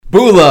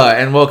Boola,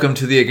 and welcome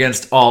to the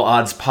Against All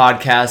Odds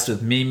podcast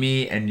with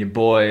Mimi and your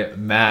boy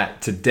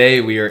Matt.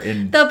 Today we are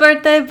in... The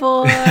birthday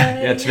boy!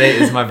 Yeah, today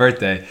is my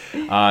birthday.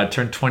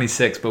 Turned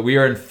 26, but we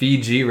are in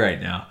Fiji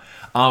right now.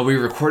 We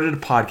recorded a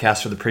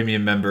podcast for the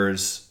premium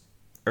members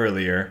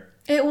earlier.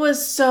 It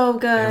was so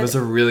good. It was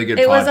a really good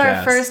podcast. It was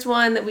our first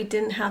one that we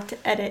didn't have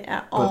to edit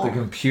at all. But the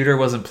computer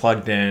wasn't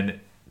plugged in.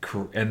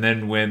 And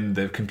then when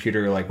the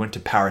computer went to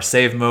power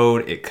save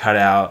mode, it cut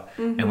out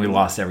and we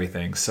lost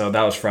everything. So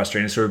that was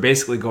frustrating. So we're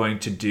basically going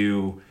to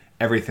do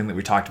everything that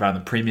we talked about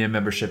in the premium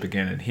membership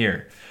again in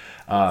here.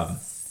 So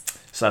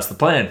that's the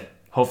plan.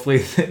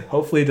 Hopefully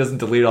it doesn't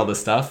delete all the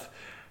stuff,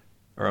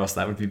 or else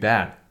that would be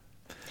bad.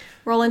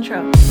 Roll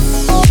intro.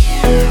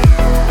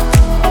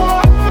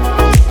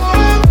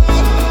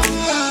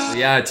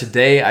 Yeah,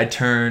 today I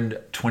turned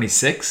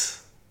 26.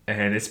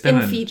 And it's been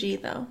in Fiji,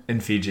 though. In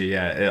Fiji,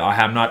 yeah.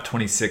 I'm not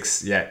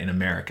 26 yet in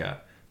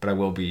America, but I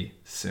will be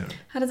soon.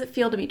 How does it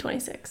feel to be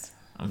 26?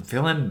 I'm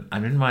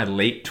in my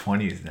late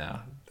 20s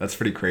now. That's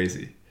pretty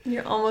crazy.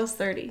 You're almost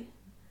 30.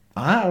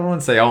 I don't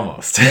want to say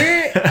almost.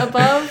 You're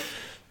above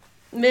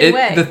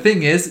midway. The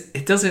thing is,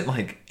 it doesn't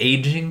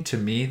aging to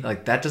me,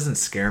 that doesn't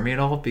scare me at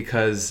all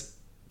because,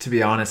 to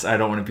be honest, I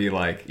don't want to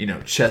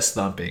be chest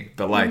thumping.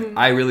 But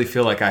I really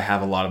feel like I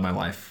have a lot of my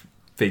life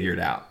figured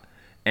out.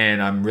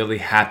 And I'm really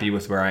happy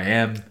with where I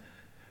am.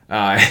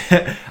 I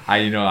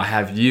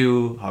have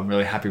you. I'm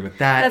really happy with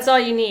that. That's all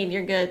you need.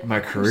 You're good. My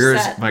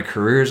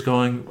career's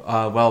going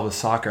well with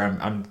soccer.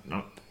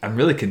 I'm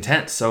really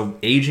content. So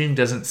aging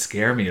doesn't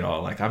scare me at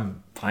all.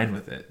 I'm fine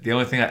with it. The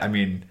only thing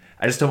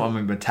I just don't want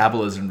my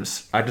metabolism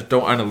I just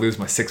don't want to lose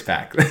my six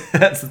pack.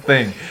 That's the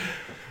thing.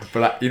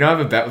 But I have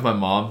a bet with my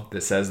mom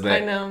that says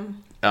that I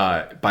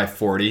know. By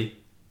 40,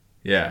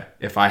 yeah,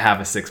 if I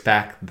have a six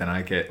pack, then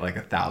I get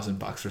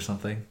 $1,000 or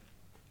something.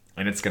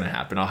 And it's going to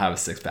happen. I'll have a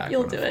six-pack.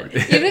 You'll do it.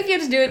 Even if you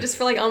have to do it just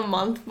for a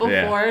month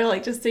before,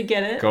 just to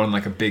get it. Go on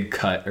a big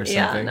cut or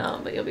something. Yeah,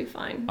 no, but you'll be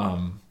fine.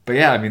 But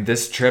yeah,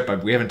 this trip,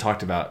 we haven't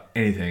talked about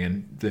anything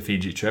in the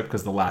Fiji trip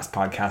because the last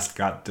podcast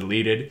got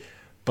deleted.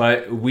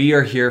 But we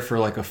are here for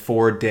a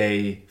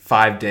 4-day,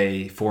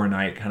 5-day,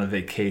 4-night kind of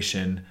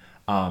vacation.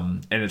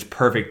 And it's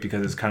perfect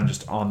because it's kind of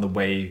just on the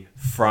way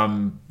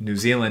from New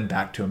Zealand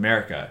back to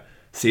America.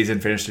 Season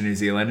finished in New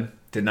Zealand.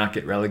 Did not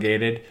get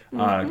relegated.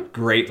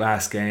 Great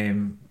last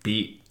game.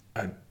 Beat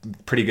a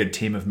pretty good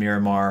team of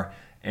Miramar.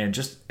 And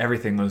just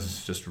everything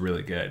was just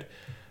really good.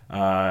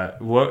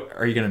 What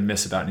are you going to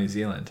miss about New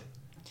Zealand?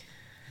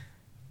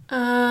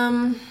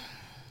 I'm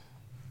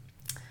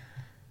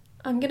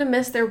going to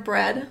miss their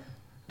bread.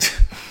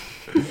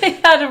 They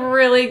had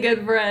really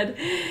good bread.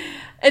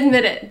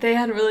 Admit it. They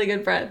had really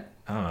good bread.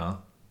 I don't know.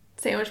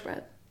 Sandwich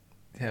bread.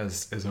 Yeah, it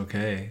was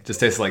okay. Just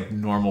tastes like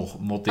normal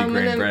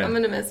multi-grain bread. I'm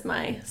going to miss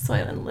my soy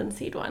and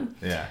linseed one.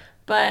 Yeah.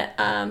 But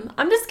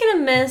I'm just going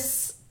to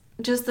miss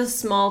just the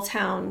small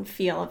town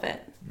feel of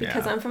it.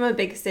 Because I'm from a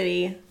big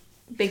city,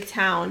 big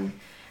town.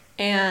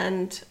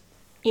 And,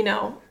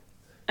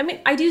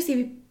 I do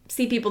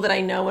see people that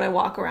I know when I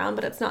walk around,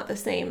 but it's not the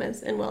same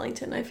as in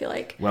Wellington, I feel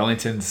like.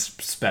 Wellington's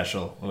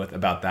special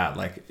about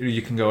that.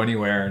 You can go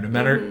anywhere. No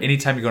matter,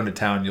 anytime you go into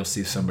town, you'll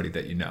see somebody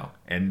that you know.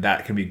 And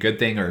that can be a good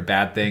thing or a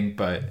bad thing,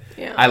 but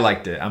I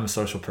liked it. I'm a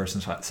social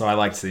person, so I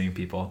like seeing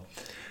people.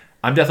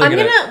 I'm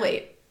definitely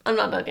Wait, I'm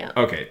not done yet.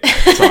 Okay,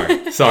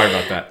 sorry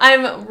about that.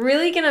 I'm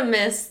really going to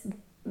miss,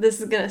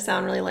 this is going to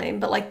sound really lame,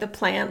 but the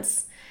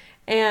plants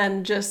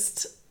and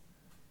just...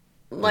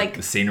 the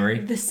scenery?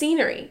 The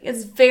scenery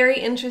is very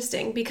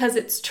interesting because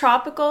it's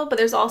tropical, but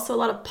there's also a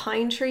lot of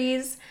pine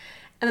trees.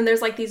 And then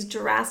there's these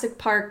Jurassic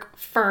Park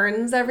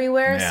ferns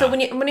everywhere. Yeah. So when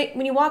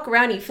you walk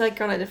around, you feel like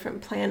you're on a different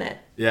planet.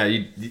 Yeah,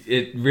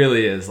 it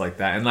really is like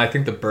that. And I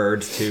think the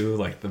birds too,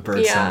 the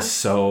birds sound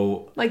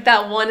so...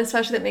 that one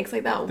especially that makes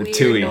that weird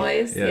tui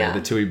noise. Yeah,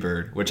 the tui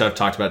bird, which I've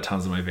talked about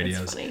tons of my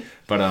videos. It's funny.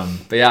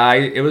 But yeah,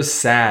 it was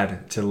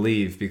sad to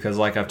leave because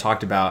I've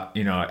talked about,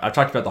 I've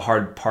talked about the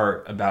hard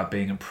part about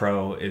being a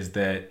pro is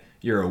that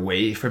you're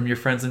away from your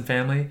friends and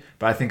family.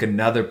 But I think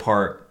another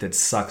part that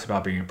sucks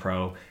about being a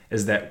pro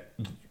is that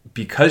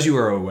because you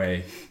are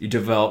away, you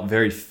develop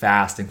very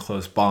fast and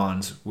close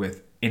bonds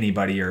with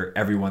anybody or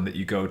everyone that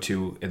you go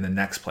to in the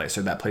next place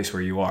or that place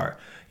where you are.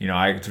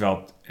 I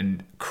developed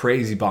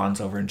crazy bonds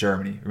over in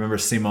Germany. Remember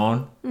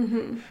Simone?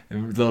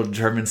 Mm-hmm. Little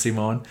German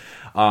Simone.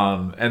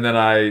 And then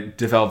I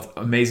developed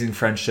amazing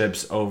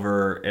friendships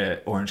over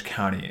at Orange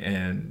County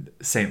and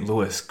St.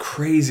 Louis.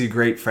 Crazy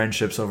great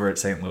friendships over at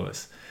St.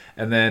 Louis.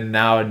 And then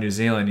now in New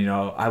Zealand,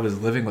 I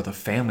was living with a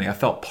family. I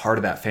felt part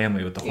of that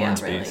family with the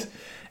Hornsbys. Really.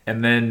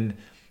 And then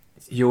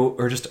you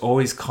are just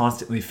always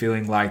constantly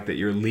feeling that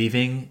you're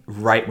leaving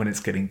right when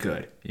it's getting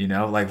good,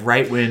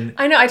 right when...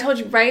 I know, I told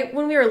you, right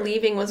when we were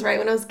leaving was right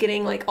when I was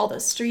getting, all the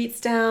streets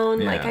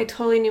down. Yeah. I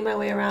totally knew my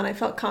way around. I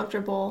felt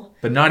comfortable.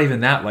 But not even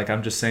that.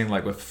 I'm just saying,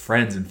 with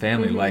friends and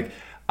family,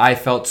 I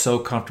felt so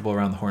comfortable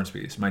around the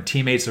Hornsbys. My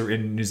teammates are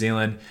in New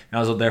Zealand, and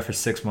I was there for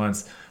 6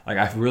 months. like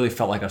I really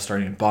felt like I was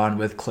starting to bond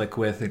with, click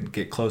with, and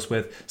get close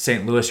with.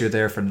 St. Louis, you're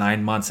there for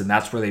 9 months, and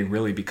that's where they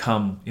really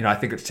become, I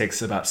think it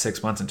takes about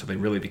 6 months until they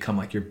really become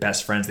like your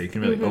best friends that you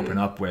can really open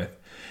up with.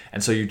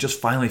 And so you're just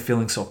finally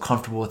feeling so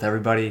comfortable with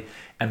everybody,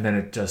 and then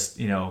it just,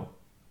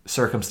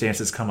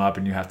 circumstances come up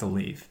and you have to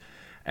leave.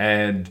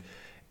 And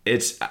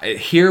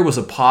here was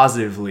a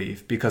positive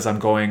leave because I'm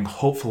going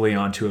hopefully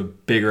onto a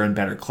bigger and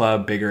better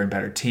club, bigger and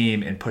better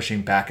team, and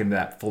pushing back into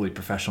that fully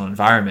professional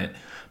environment.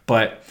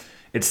 But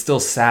it's still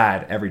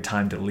sad every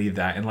time to leave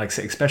that. And like,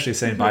 especially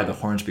saying bye to the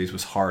Hornsbys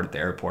was hard at the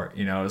airport.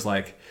 It was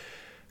like,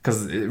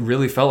 because it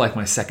really felt like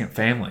my second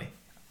family.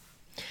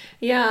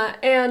 Yeah.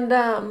 And,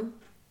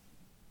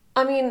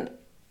 I mean,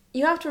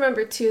 you have to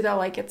remember too, though,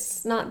 like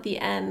it's not the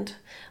end.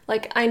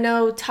 Like I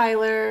know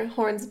Tyler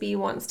Hornsby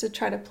wants to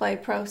try to play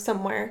pro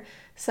somewhere.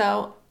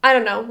 So I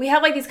don't know. We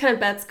have like these kind of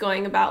bets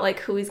going about like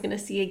who he's going to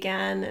see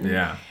again. And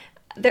yeah.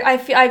 I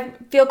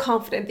feel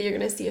confident that you're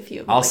going to see a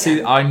few of them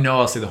again. I know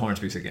I'll see the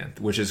Hornsbys again,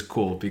 which is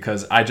cool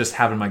because I just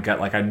have in my gut,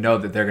 like I know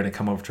that they're going to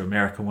come over to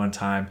America one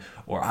time,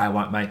 or I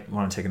might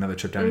want to take another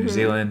trip down to New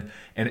Zealand.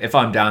 And if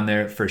I'm down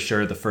there, for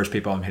sure, the first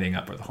people I'm hitting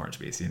up are the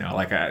Hornsbys,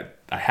 like I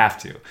have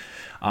to.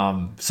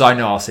 So I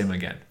know I'll see them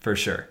again for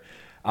sure.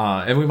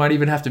 And we might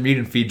even have to meet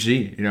in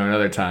Fiji,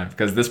 another time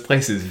because this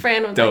place is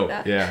Fran would dope.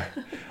 Like that.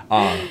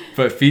 Yeah.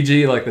 But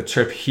Fiji, like the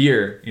trip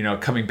here,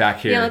 coming back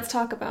here. Yeah, let's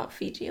talk about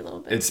Fiji a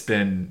little bit. It's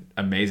been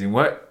amazing.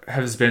 What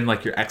has been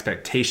like your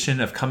expectation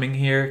of coming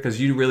here?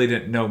 Because you really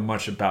didn't know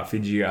much about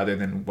Fiji other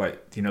than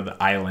what, the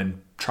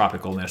island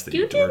tropicalness that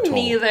you were told. You didn't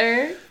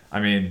either.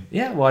 I mean,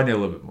 yeah, well, I knew a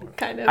little bit more.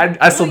 Kind of.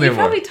 I still knew more. You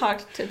probably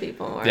talked to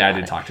people more. Yeah, I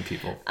did talk to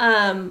people.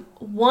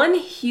 One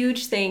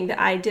huge thing that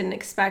I didn't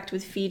expect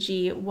with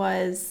Fiji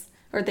was,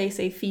 or they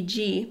say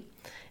Fiji,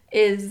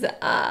 is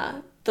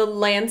the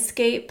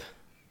landscape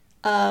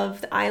of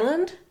the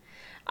island.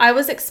 I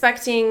was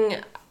expecting,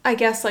 I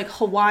guess, like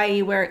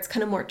Hawaii, where it's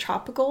kind of more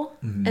tropical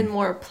and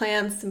more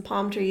plants and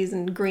palm trees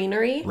and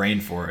greenery.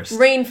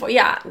 Rainforest.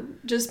 Yeah,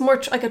 just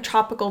more like a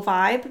tropical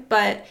vibe.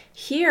 But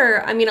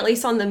here, I mean, at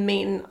least on the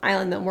main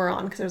island that we're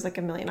on, because there's like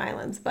a million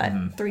islands, but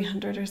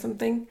 300 or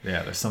something.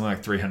 Yeah, there's something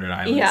like 300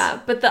 islands. Yeah,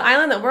 but the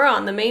island that we're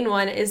on, the main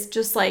one, is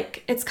just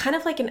like, it's kind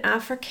of like an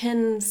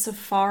African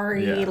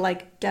safari,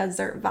 like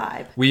desert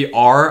vibe.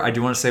 I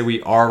do want to say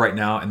we are right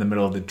now in the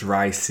middle of the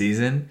dry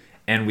season.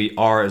 And we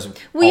are as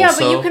well. Yeah,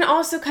 but you can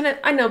also kind of,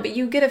 I know, but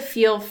you get a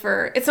feel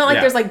for, it's not like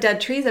there's like dead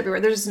trees everywhere.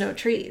 There's just no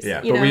trees.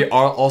 Yeah, but we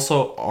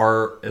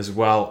are as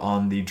well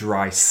on the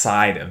dry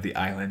side of the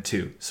island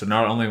too. So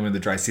not only are we in the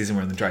dry season,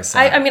 we're in the dry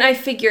side. I mean, I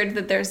figured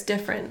that there's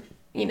different,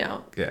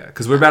 Yeah,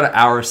 because we're about an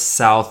hour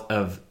south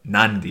of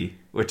Nadi,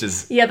 which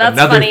is that's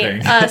another funny.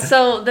 Thing.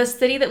 So the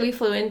city that we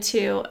flew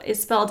into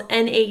is spelled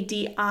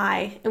Nadi,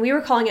 and we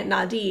were calling it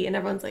Nadi, and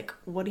everyone's like,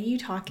 "What are you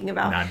talking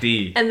about?"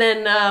 Nadi. And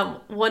then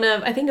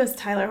I think it was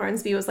Tyler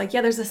Hornsby, was like,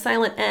 "Yeah, there's a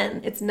silent N.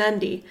 It's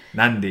Nandi."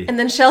 Nandi. And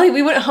then Shelly,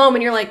 we went home,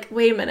 and you're like,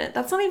 "Wait a minute,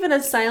 that's not even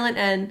a silent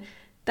N.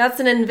 That's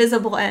an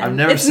invisible N. I've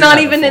never it's seen not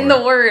that even before. in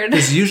the word."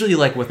 It's usually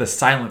like with a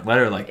silent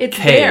letter, like it's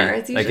K. There.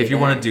 It's usually like if you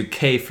there. want to do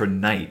K for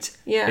night,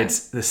 yeah,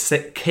 it's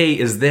the K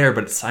is there,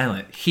 but it's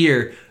silent.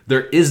 Here,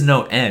 there is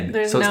no N,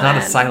 so it's not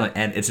a silent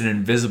N. It's an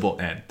invisible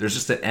N. There's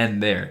just an N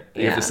there.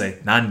 You have to say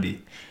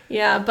Nandi.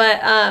 Yeah, but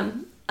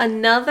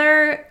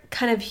another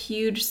kind of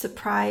huge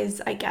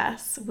surprise, I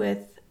guess,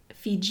 with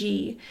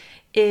Fiji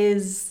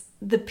is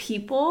the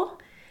people.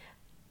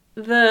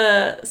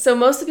 So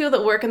most of the people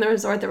that work in the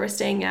resort that we're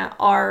staying at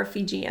are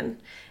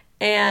Fijian,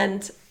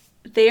 and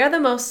they are the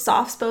most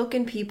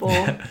soft-spoken people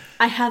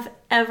I have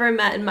ever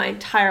met in my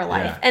entire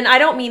life. Yeah. And I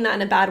don't mean that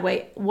in a bad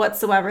way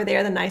whatsoever. They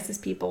are the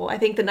nicest people. I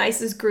think the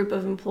nicest group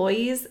of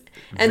employees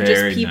and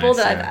Very just people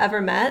nice, that I've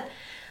ever met.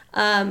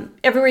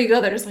 Everywhere you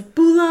go, they're just like,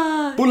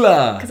 "Bula!"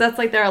 Bula! Because that's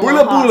like their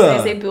Bula, aloha. bula.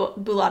 So they say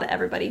bula to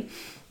everybody.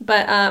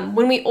 But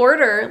when we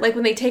order, like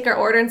when they take our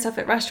order and stuff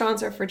at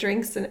restaurants or for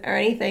drinks or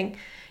anything,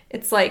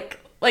 it's like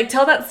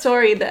tell that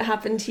story that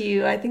happened to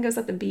you. I think it was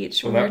at the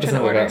beach when we were trying to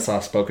order. That wasn't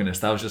about soft-spokenness.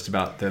 That was just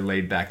about their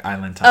laid-back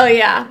island time. Oh,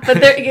 yeah.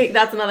 But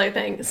that's another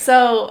thing.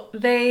 So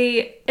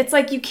it's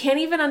like you can't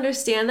even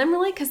understand them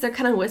really because they're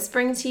kind of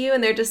whispering to you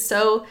and they're just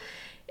so,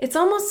 it's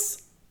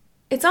almost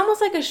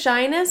like a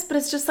shyness, but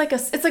it's just like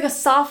it's like a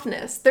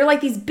softness. They're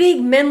like these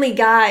big manly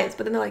guys,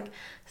 but then they're like,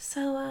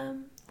 so,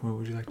 what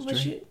would you like to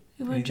drink?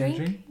 You want a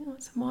drink? You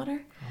want some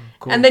water? Oh,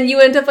 cool. And then you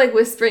end up like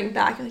whispering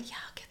back. You're like, yeah,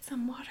 I'll get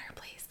some water.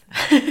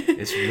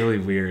 It's really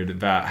weird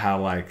about how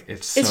like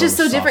it's just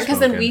so different because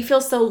then we feel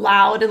so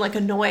loud and like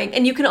annoying,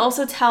 and you can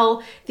also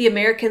tell the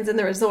Americans in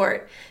the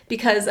resort,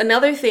 because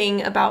another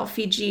thing about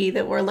Fiji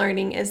that we're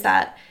learning is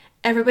that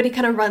everybody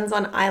kind of runs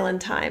on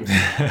island time.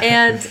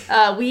 And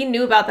we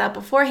knew about that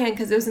beforehand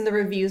because it was in the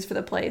reviews for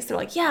the place. They're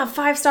like, yeah,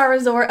 5-star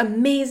resort,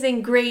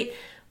 amazing, great.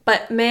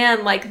 But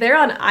man, like they're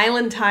on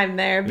island time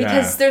there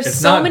because there's it's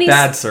so not many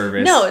bad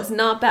service. No, it's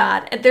not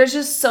bad. And there's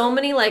just so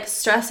many like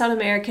stressed out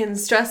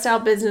Americans, stressed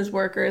out business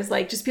workers,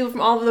 like just people from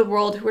all over the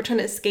world who are trying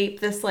to escape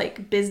this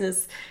like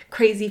business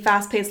crazy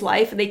fast-paced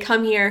life, and they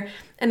come here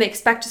and they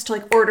expect us to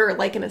like order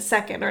like in a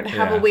second or to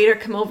have a waiter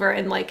come over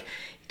and like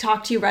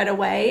talk to you right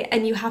away,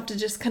 and you have to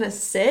just kind of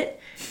sit,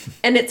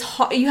 and it's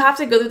hard. You have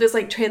to go through this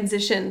like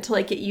transition to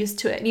like get used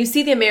to it. And you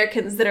see the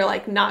Americans that are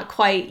like not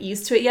quite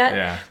used to it yet.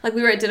 Yeah. Like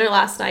we were at dinner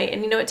last night,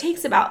 and it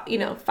takes about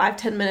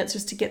 5-10 minutes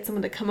just to get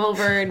someone to come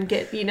over and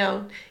get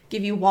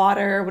give you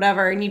water or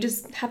whatever, and you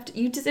just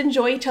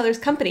enjoy each other's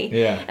company.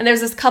 Yeah. And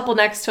there's this couple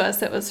next to us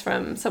that was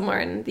from somewhere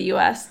in the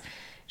U.S.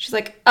 She's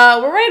like,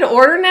 we're ready to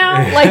order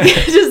now, like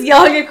just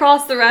yelling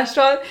across the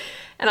restaurant,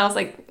 and I was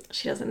like,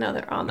 she doesn't know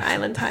they're on the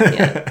island time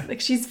yet. Like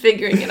she's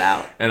figuring it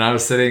out. And I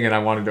was sitting and I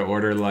wanted to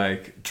order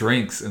like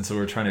drinks, and so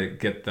we're trying to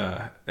get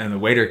and the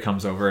waiter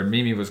comes over, and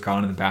Mimi was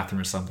gone in the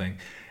bathroom or something,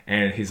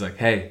 and he's like,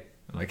 hey.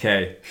 I'm like,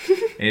 hey.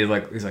 And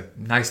he's like,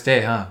 nice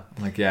day, huh?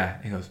 I'm like, yeah.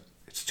 And he goes,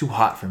 it's too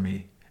hot for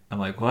me. I'm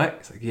like, what?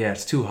 He's like, yeah,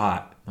 it's too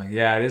hot. I'm like,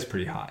 yeah, it is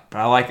pretty hot, but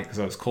I like it because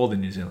I was cold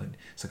in New Zealand.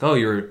 It's like, oh,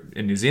 you were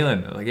in New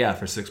Zealand? I'm like, yeah,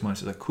 for 6 months.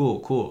 He's like,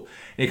 cool.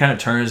 And he kind of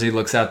turns, he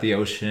looks out the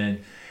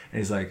ocean, and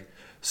he's like,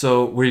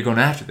 so where are you going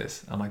after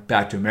this? I'm like,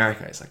 back to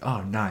America. He's like,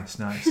 oh, nice.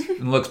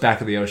 And looks back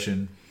at the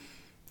ocean.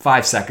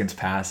 5 seconds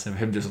pass of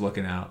him just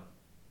looking out.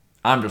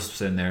 I'm just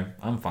sitting there.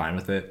 I'm fine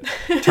with it.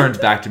 Turns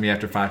back to me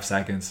after 5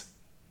 seconds.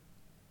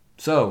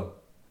 So,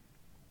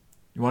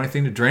 you want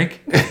anything to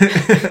drink?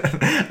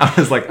 I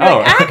was like, oh.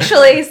 Like,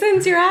 actually,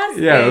 since you're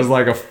asking. Yeah, it was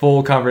like a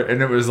full cover.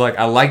 And it was like,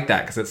 I like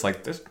that because it's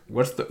like,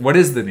 what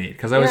is the need?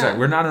 Because I was like,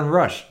 we're not in a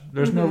rush.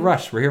 There's no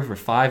rush. We're here for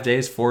 5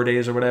 days, 4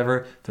 days or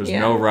whatever. There's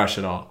no rush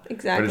at all.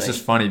 Exactly. But it's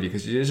just funny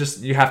because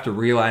you have to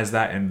realize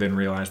that, and then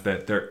realize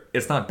that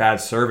it's not bad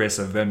service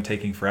of them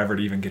taking forever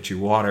to even get you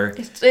water.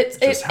 It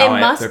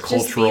must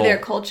just be their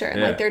culture.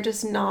 And like they're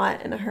just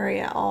not in a hurry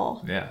at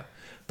all. Yeah.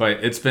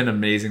 But it's been an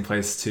amazing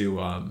place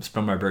to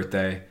spend my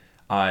birthday.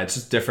 It's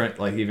just different,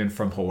 like even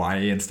from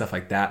Hawaii and stuff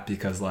like that,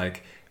 because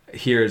like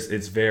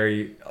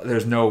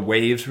there's no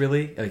waves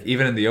really, like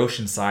even in the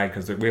ocean side,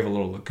 because we have a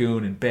little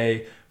lagoon and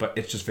bay, but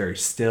it's just very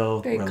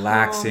still, very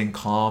relaxing,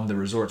 calm. The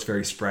resort's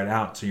very spread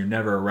out, so you're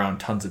never around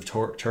tons of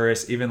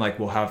tourists. Even like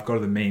we'll go to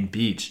the main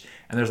beach,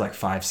 and there's like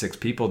 5-6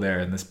 people there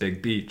in this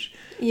big beach.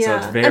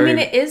 Yeah, so I mean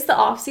it is the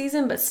off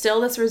season, but still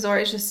this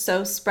resort is just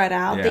so spread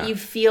out that you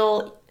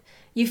feel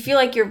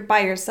like you're by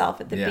yourself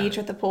at the beach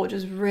or at the pool, which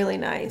is really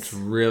nice. It's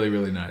really,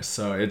 really nice.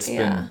 So it's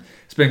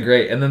been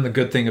great. And then the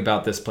good thing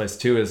about this place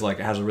too is like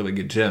it has a really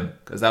good gym,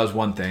 because that was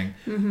one thing.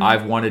 Mm-hmm.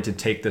 I've wanted to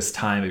take this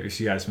time, if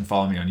you guys have been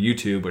following me on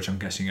YouTube, which I'm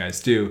guessing you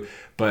guys do,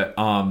 but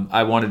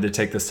I wanted to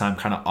take this time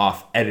kind of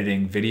off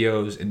editing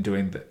videos and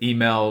doing the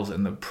emails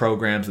and the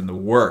programs and the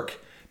work,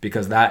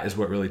 because that is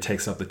what really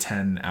takes up the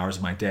 10 hours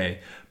of my day.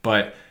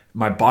 But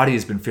my body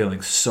has been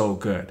feeling so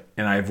good,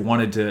 and I've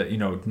wanted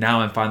to,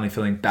 now I'm finally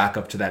feeling back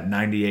up to that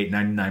 98,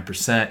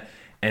 99%.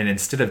 And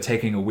instead of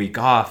taking a week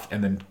off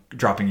and then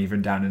dropping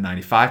even down to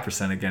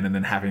 95% again, and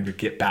then having to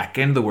get back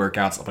into the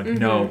workouts, I'm like,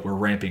 no, we're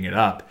ramping it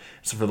up.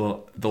 So for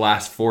the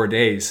last 4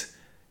 days,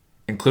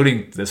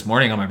 including this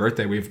morning on my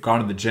birthday, we've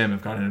gone to the gym.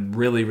 We've gotten in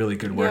really, really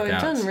good workouts.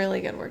 Yeah, we've done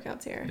really good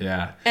workouts here.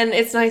 Yeah. And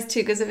it's nice too,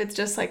 because if it's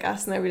just like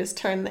us and there, we just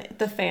turn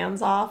the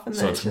fans off, and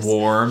then it's just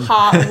warm,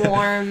 hot,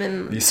 warm,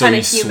 and so kind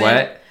you of humid.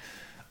 Sweat.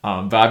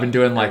 But I've been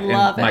doing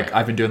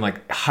I've been doing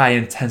like high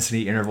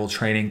intensity interval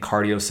training,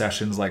 cardio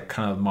sessions, like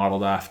kind of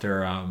modeled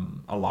after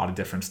a lot of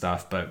different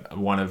stuff. But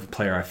one of the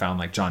player I found,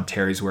 like John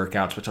Terry's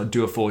workouts, which I'll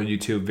do a full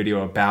YouTube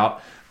video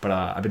about. But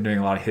I've been doing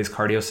a lot of his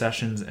cardio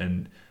sessions,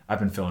 and I've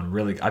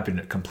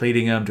been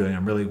completing them, doing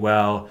them really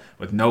well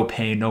with no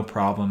pain, no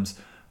problems.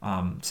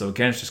 So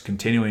again, it's just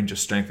continuing,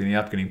 just strengthening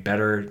up, getting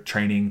better,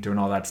 training, doing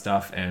all that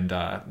stuff. And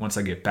once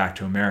I get back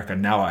to America,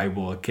 now I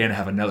will again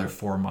have another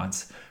 4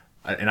 months.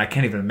 And I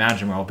can't even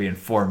imagine where I'll be in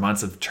 4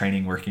 months of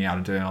training, working out,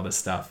 and doing all this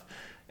stuff,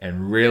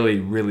 and really,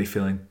 really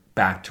feeling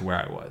back to where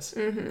I was.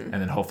 Mm-hmm. And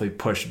then hopefully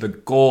the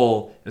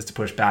goal is to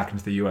push back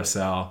into the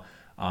USL,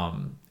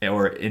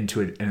 or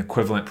into an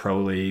equivalent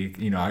pro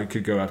league. I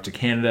could go up to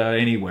Canada,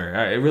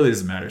 anywhere. It really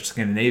doesn't matter.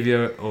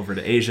 Scandinavia, over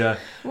to Asia.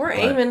 We're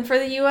aiming for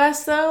the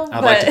US though.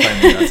 I'd like to play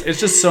in the US. It's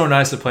just so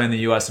nice to play in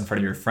the US in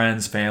front of your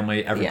friends,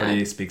 family.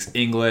 Everybody speaks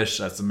English.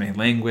 That's the main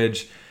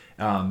language.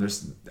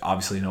 There's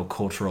obviously no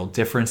cultural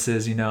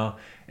differences,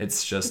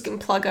 It's just... We can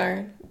plug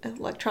our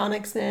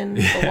electronics in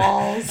the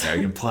walls. Yeah,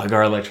 we can plug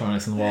our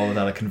electronics in the wall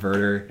without a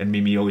converter. And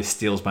Mimi always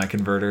steals my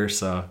converter,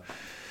 so...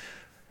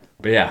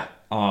 But yeah,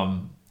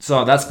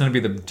 so that's going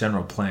to be the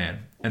general plan.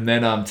 And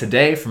then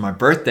today, for my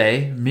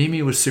birthday,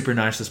 Mimi was super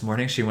nice this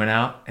morning. She went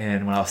out,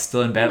 and when I was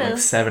still in bed at like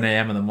 7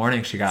 a.m. in the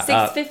morning, she got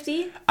up.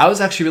 6:50? I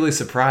was actually really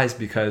surprised,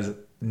 because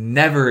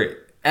never...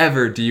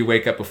 ever do you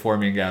wake up before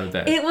me and get out of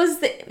bed? It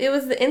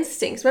was the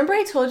instincts. Remember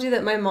I told you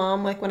that my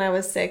mom, like when I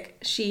was sick,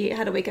 she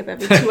had to wake up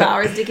every 2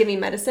 hours to give me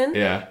medicine?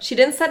 Yeah. She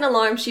didn't set an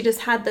alarm. She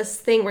just had this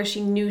thing where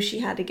she knew she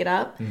had to get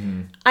up.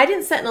 Mm-hmm. I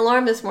didn't set an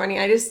alarm this morning.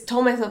 I just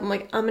told myself, I'm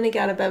like, I'm going to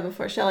get out of bed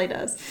before Shelly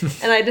does.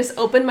 And I just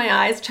opened my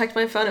eyes, checked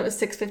my phone. It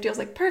was 6:50. I was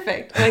like,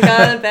 perfect. And I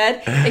got out of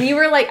bed. And you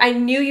were like, I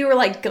knew you were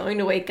like going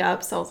to wake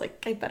up. So I was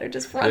like, I better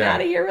just run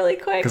out of here really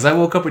quick. Because I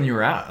woke up when you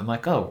were out. I'm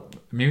like, oh,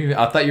 maybe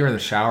I thought you were in the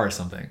shower or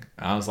something.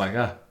 I was like,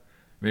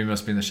 Maybe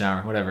must be in the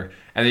shower, whatever.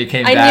 And then you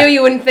came I back. knew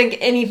you wouldn't think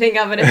anything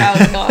of it if I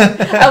was gone.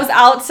 I was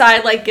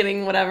outside, like,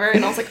 getting whatever,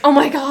 and I was like, oh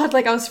my God,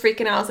 like, I was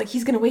freaking out. I was like,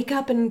 he's going to wake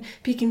up and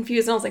be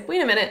confused. And I was like,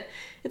 wait a minute.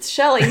 It's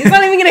Shelly. He's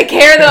not even going to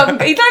care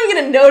that he's not even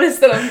going to notice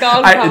that I'm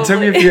gone, probably. It took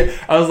me a few,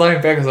 I was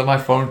lying back because my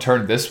phone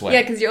turned this way.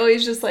 Yeah, because you're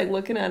always just, like,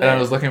 looking at it. And I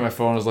was looking at my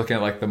phone, I was looking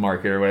at, like, the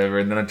market or whatever,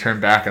 and then I turned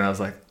back and I was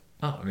like,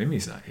 oh,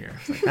 Mimi's not here. I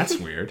was like, that's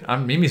weird.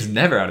 Mimi's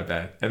never out of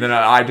bed. And then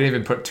I didn't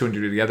even put two and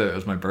two together. It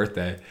was my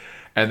birthday.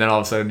 And then all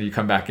of a sudden you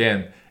come back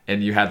in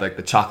and you had like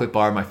the chocolate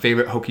bar, my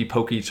favorite Hokey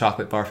Pokey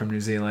chocolate bar from New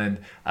Zealand,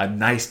 a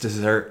nice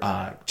dessert,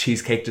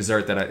 cheesecake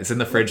dessert it's in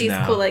the fridge now.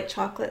 These cool like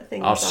chocolate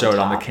things. I'll show it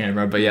on the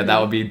camera. But yeah, that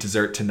will be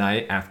dessert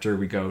tonight after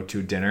we go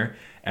to dinner.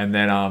 And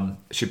then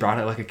she brought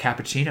out like a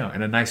cappuccino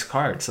and a nice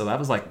card. So that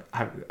was like,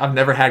 I've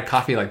never had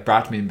coffee like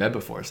brought to me in bed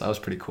before. So that was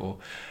pretty cool.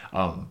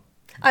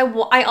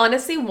 I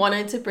honestly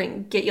wanted to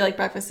get you like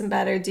breakfast in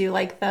bed or do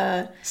like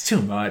it's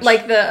too much,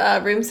 like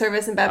the room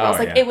service in bed. But I was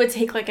like, yeah. It would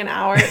take like an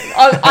hour of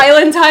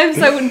island time,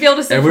 so I wouldn't be able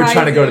to surprise. And we're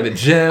trying to go to the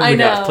gym. I We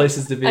know. got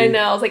places to be. I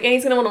know. I was like, and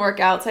he's gonna want to work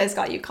out, so I just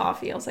got you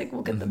coffee. I was like,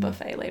 we'll get the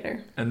buffet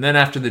later. And then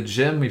after the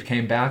gym, we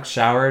came back,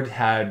 showered,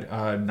 had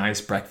a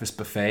nice breakfast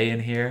buffet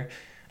in here.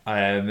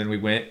 And then we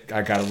went,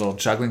 I got a little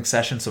juggling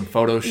session, some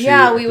photo shoot.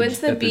 Yeah, we went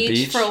to the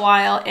beach for a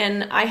while,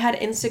 and I had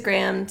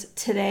Instagrammed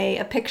today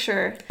a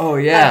picture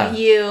of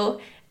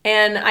you,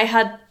 and I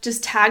had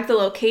just tagged the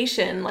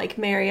location, like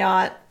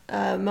Marriott,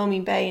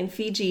 Momi Bay in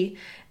Fiji,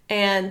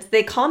 and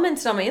they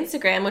commented on my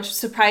Instagram, which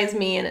surprised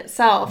me in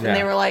itself, and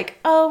they were like,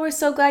 oh, we're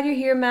so glad you're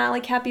here, Matt,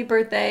 like, happy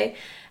birthday.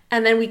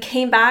 And then we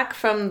came back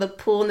from the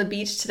pool and the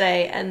beach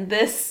today, and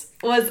this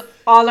was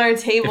on our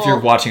table. If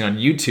you're watching on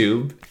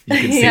YouTube, you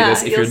can see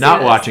this. If you're see not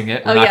this. watching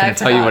it, I'm not going to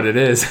tell you what it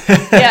is.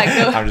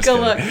 Yeah, go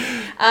look.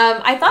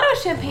 I thought it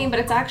was champagne, but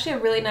it's actually a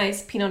really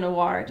nice Pinot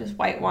Noir, just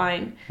white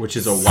wine. Which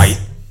is a white.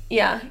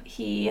 Yeah,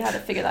 he had to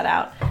figure that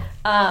out.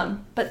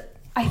 But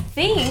I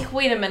think,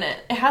 wait a minute,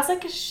 it has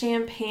like a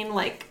champagne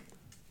like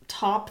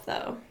top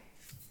though.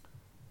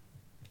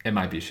 It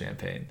might be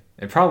champagne.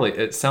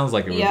 It sounds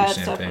like it would be champagne. Yeah,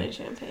 it's definitely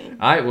champagne.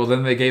 All right, well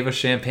then they gave us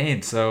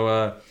champagne,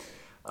 so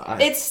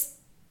it's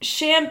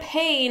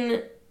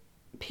champagne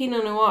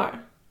Pinot Noir.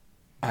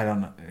 I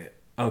don't know.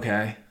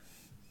 Okay.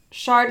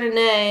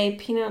 Chardonnay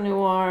Pinot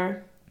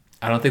Noir.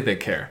 I don't think they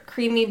care.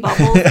 Creamy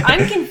bubbles.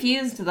 I'm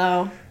confused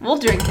though. We'll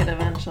drink it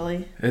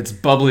eventually. It's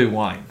bubbly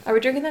wine. Are we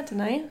drinking that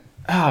tonight?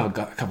 Oh, I've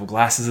got a couple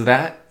glasses of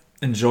that.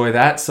 Enjoy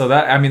that. So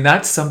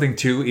that's something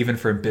too, even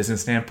for a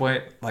business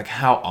standpoint, like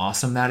how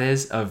awesome that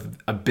is of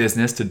a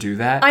business to do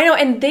that. I know,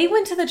 and they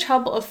went to the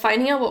trouble of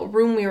finding out what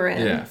room we were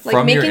in. Yeah,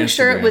 like making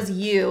sure it was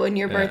you and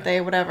your birthday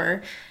or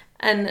whatever.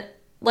 And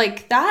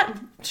like that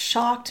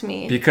shocked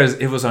me. Because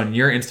it was on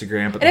your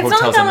Instagram, but and the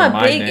it's hotel's not like under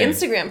I'm a my big name.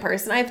 Instagram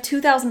person. I have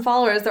 2,000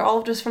 followers. They're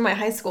all just from my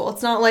high school.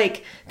 It's not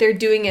like they're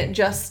doing it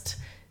just,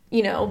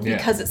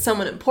 because it's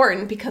someone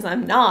important, because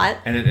I'm not.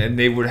 And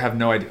they would have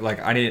no idea. Like,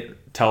 I didn't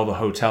tell the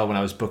hotel when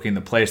I was booking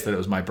the place that it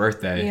was my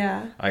birthday.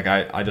 Yeah. Like,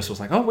 I just was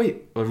like, oh,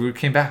 wait. We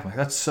came back. I'm like,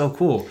 that's so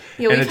cool.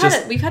 Yeah,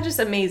 and we've had just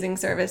amazing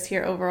service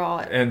here overall.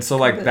 And so,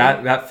 like,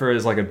 that for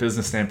as like a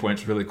business standpoint,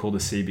 it's really cool to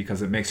see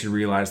because it makes you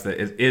realize that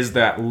it is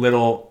that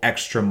little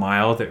extra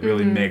mile that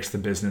really makes the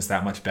business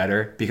that much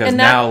better. Because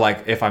now,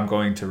 like, if I'm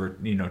going to,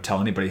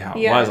 tell anybody how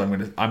it was,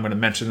 I'm gonna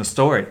mention the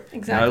story.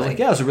 Exactly. And I was like,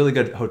 yeah, it was a really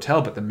good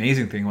hotel. But the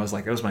amazing thing was,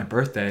 like, it was my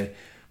birthday.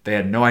 They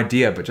had no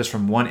idea, but just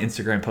from one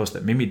Instagram post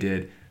that Mimi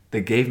did, they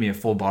gave me a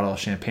full bottle of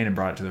champagne and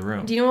brought it to the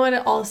room. Do you know what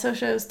it also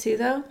shows too,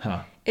 though?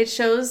 Huh. It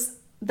shows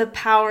the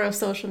power of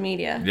social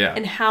media. Yeah.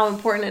 And how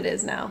important it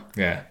is now.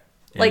 Yeah.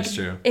 Like, it's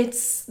true.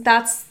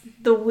 That's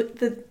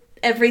the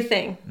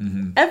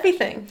everything.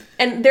 Everything.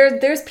 And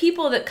there's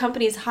people that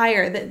companies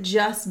hire that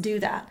just do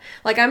that.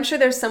 Like, I'm sure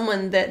there's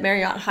someone that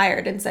Marriott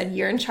hired and said,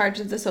 you're in charge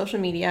of the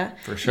social media.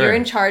 For sure. You're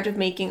in charge of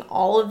making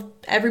all of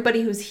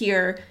everybody who's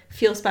here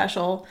feel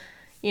special,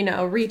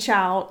 reach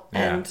out.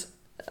 Yeah. And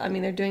I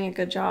mean, they're doing a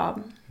good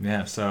job.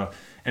 Yeah. So,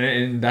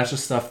 and that's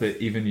just stuff that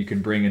even you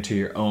can bring into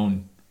your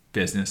own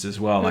business as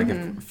well.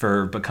 Like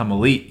for Become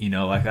Elite,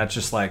 like that's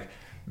just like,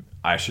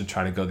 I should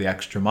try to go the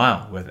extra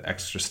mile with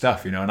extra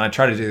stuff, and I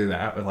try to do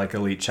that with like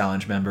Elite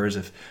Challenge members.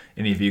 If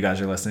any of you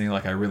guys are listening,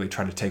 like I really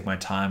try to take my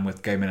time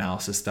with game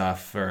analysis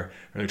stuff, or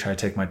really try to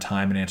take my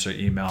time and answer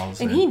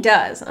emails. And he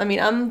does. I mean,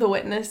 I'm the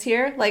witness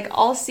here. Like,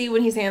 I'll see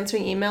when he's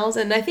answering emails.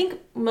 And I think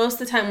most of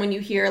the time when you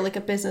hear like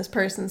a business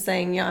person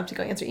saying, I have to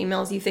go answer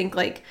emails, you think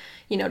like,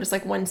 just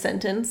like one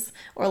sentence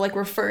or like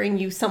referring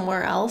you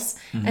somewhere else.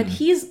 And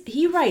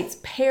he writes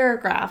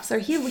paragraphs, or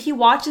he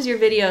watches your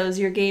videos,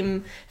 your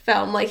game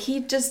film. Like he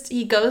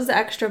goes the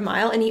extra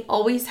mile, and he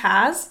always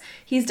has.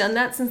 He's done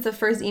that since the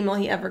first email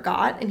he ever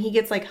got, and he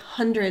gets like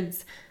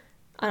hundreds,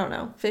 I don't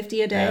know,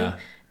 50 a day. Yeah,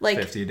 like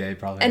 50 a day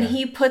probably. And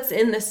he puts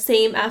in the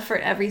same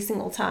effort every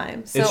single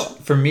time. So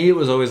for me, it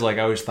was always like,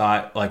 I always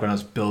thought like when I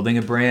was building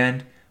a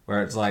brand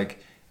where it's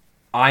like,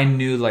 I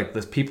knew like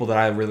the people that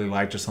I really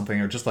liked or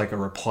something, or just like a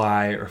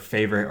reply or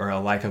favorite or a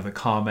like of a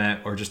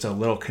comment or just a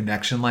little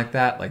connection like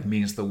that, like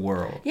means the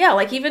world. Yeah,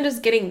 like even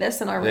just getting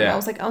this in our room, Yeah. I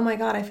was like, oh my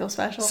God, I feel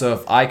special. So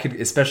if I could,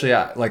 especially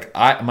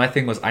my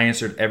thing was I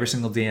answered every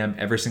single DM,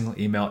 every single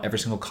email, every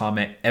single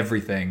comment,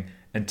 everything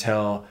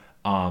until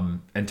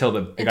it got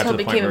to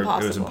the point where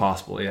it was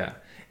impossible. Yeah.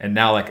 And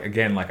now like,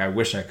 again, like I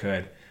wish I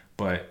could,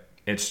 but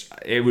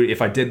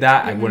if I did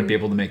that, I wouldn't be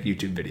able to make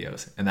YouTube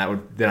videos, and I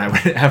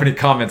wouldn't have any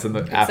comments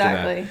after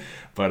that.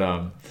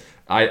 But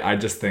I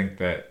just think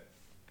that,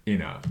 you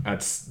know,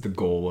 that's the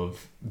goal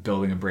of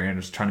building a brand,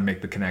 is trying to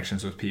make the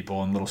connections with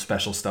people and little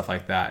special stuff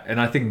like that. And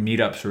I think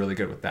meetups are really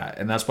good with that.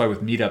 And that's why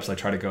with meetups, I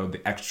try to go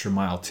the extra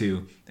mile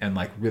too, and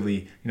like really,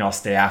 you know, I'll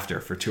stay after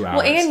for 2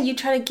 hours. Well, and you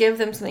try to give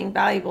them something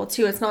valuable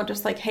too. It's not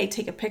just like, hey,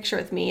 take a picture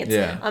with me.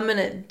 It's I'm going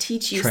to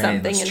teach you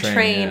something and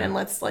train and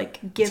let's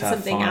like get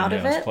something out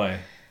of it. Let's play.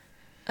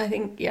 I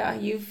think, yeah,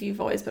 you've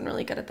always been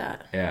really good at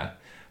that. Yeah.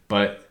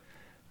 But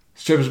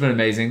this trip has been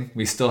amazing.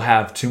 We still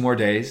have 2 more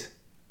days.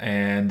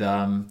 And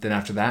then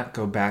after that,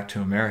 go back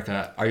to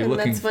America. Are you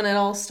looking? That's when it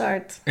all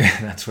starts.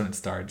 That's when it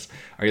starts.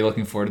 Are you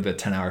looking forward to the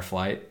 10-hour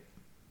flight?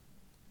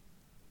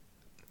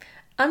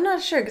 I'm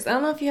not sure, because I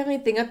don't know if you have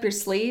anything up your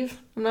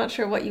sleeve. I'm not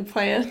sure what you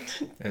planned.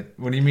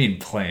 What do you mean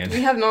planned?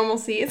 We have normal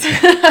seats.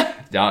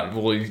 Yeah,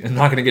 well, I'm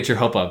not going to get your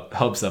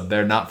hopes up.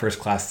 They're not first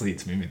class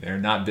seats, Mimi.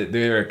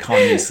 They're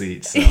economy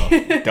seats. So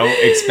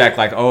don't expect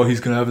like, oh,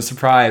 he's going to have a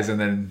surprise, and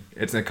then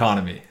it's an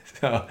economy.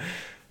 So,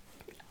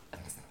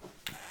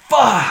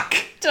 fuck.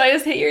 Did I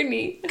just hit your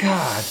knee?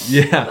 God,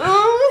 yeah.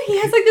 Oh,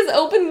 he has like this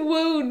open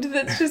wound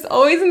that's just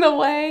always in the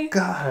way.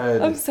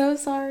 God. I'm so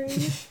sorry.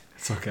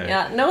 It's okay.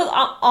 Yeah, no,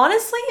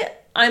 honestly,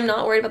 I'm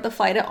not worried about the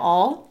flight at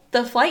all.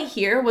 The flight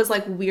here was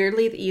like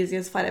weirdly the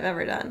easiest flight I've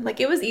ever done. Like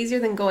it was easier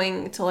than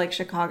going to like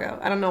Chicago.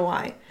 I don't know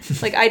why.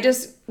 Like I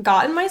just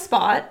got in my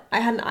spot.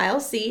 I had an aisle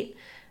seat.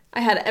 I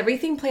had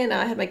everything planned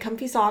out. I had my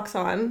comfy socks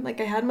on. Like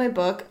I had my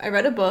book. I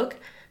read a book,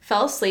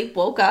 fell asleep,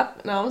 woke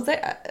up, and I was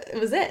there. It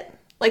was it.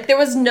 Like there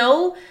was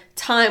no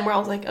time where I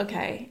was like,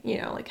 okay,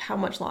 you know, like how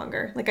much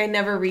longer? Like I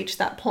never reached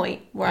that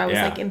point where I was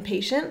like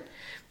impatient.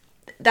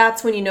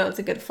 That's when you know it's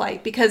a good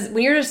flight, because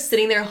when you're just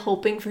sitting there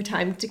hoping for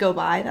time to go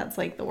by, that's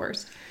like the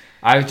worst.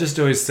 I just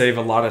always save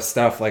a lot of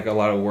stuff, like a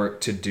lot of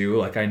work to do.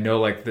 Like I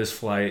know like this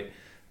flight,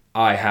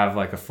 I have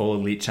like a full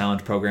elite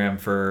challenge program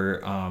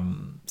for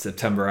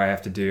September. I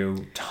have to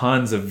do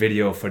tons of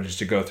video footage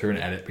to go through and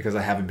edit, because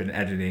I haven't been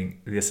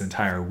editing this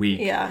entire week.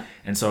 Yeah.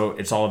 And so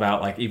it's all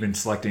about like even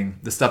selecting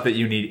the stuff that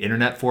you need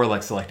internet for,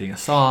 like selecting a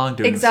song,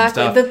 doing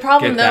exactly. some stuff. The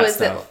problem though is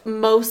that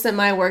most of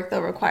my work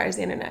though requires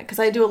the internet, because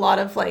I do a lot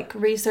of like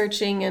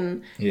researching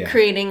and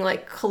creating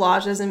like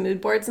collages and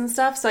mood boards and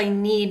stuff. So I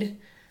need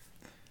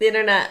the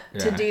internet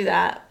to do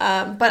that.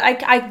 But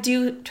I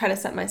do try to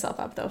set myself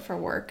up though for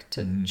work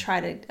to try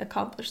to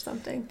accomplish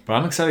something. But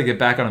I'm excited to get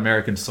back on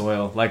American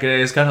soil. Like it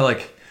is kind of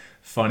like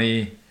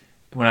funny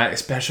when I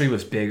especially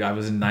was big. I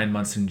was in 9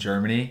 months in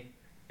Germany,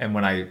 and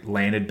when I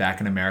landed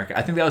back in America,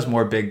 I think that was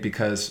more big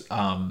because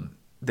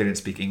they didn't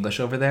speak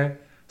English over there.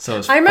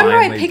 So I remember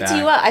I picked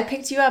you up. I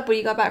picked you up when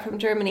you got back from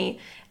Germany.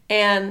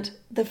 And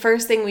the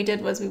first thing we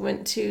did was we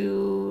went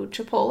to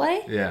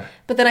Chipotle. Yeah.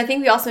 But then I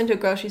think we also went to a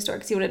grocery store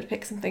because you wanted to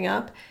pick something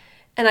up.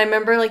 And I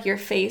remember like your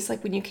face,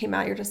 like when you came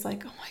out, you're just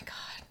like, oh my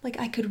God, like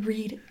I could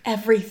read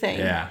everything.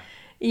 Yeah.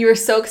 You were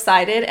so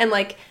excited. And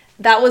like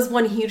that was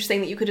one huge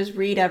thing, that you could just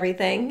read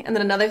everything. And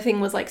then another thing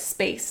was like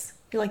space.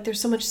 You're like,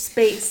 there's so much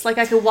space. Like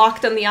I could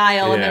walk down the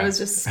aisle and there was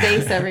just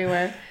space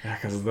everywhere. Yeah,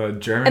 because the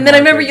German. And then I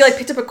remember you like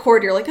picked up a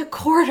quarter. You're like, a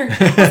quarter.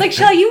 I was like,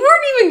 Shelly, you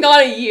weren't even gone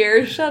a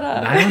year. Shut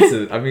up. 9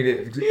 months. I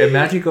mean,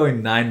 imagine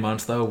going 9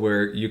 months though,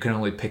 where you can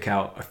only pick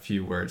out a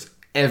few words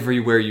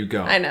everywhere you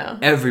go. I know.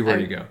 Everywhere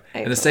you go.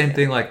 And the same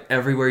thing, like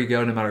everywhere you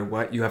go, no matter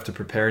what, you have to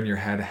prepare in your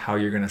head how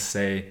you're gonna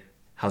say,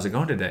 "How's it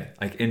going today?"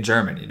 Like in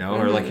German, you know,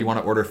 or like you want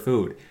to order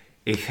food.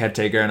 Ich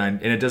hätte gerne,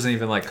 and it doesn't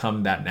even like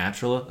come that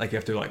natural. Like you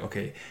have to like,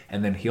 okay,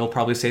 and then he'll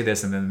probably say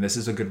this, and then this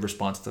is a good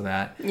response to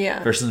that.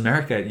 Yeah. Versus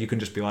America, you can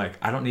just be like,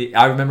 I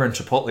remember in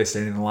Chipotle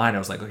standing in the line, I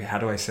was like, okay, how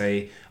do I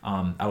say,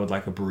 I would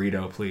like a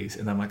burrito, please?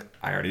 And I'm like,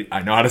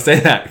 I know how to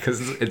say that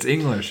because it's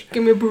English.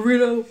 Give me a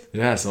burrito.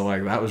 Yeah, so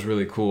like that was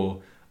really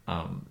cool.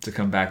 To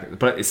come back,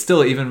 but it's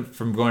still, even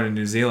from going to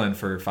New Zealand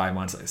for 5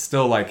 months, it's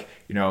still like,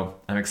 you know,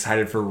 I'm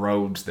excited for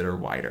roads that are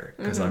wider,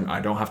 because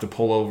I don't have to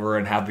pull over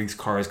and have these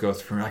cars go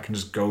through. I can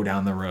just go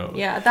down the road.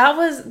 Yeah, that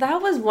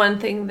was one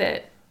thing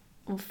that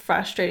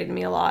frustrated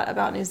me a lot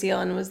about New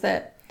Zealand, was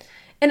that,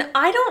 and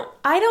I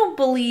don't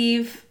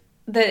believe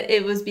that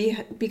it was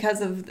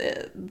because of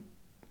the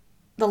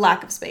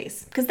lack of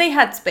space, because they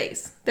had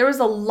space. There was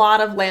a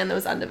lot of land that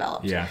was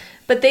undeveloped. Yeah.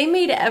 But they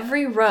made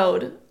every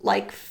road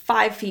like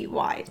 5 feet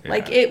wide. Yeah.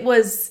 Like it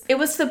was to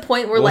the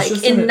point where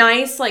like in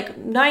nice,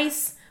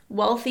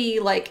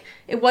 wealthy, like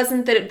it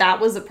wasn't that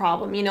was a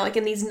problem, you know, like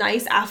in these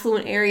nice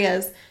affluent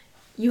areas,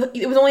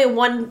 it was only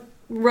one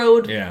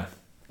road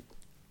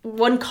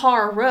one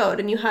car road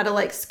and you had to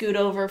like scoot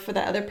over for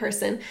that other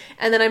person.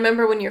 And then I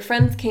remember when your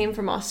friends came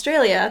from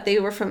Australia, they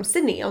were from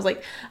Sydney. I was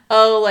like,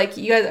 oh, like are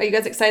you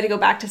guys excited to go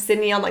back to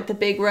Sydney on like the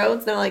big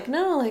roads? They're like,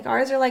 no, like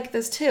ours are like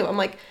this too. I'm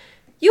like,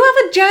 you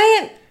have a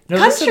giant No,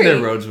 country. they said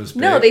their roads was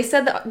big. No, they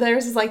said that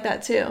theirs is like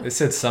that too. They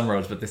said some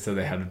roads, but they said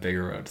they had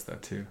bigger roads though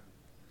too.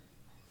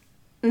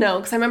 No,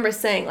 because I remember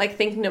saying, like,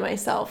 thinking to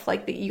myself,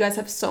 like, that you guys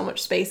have so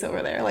much space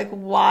over there. Like,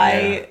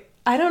 why? Yeah.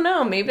 I don't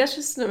know. Maybe that's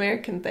just an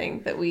American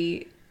thing that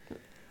we...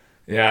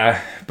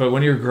 Yeah, but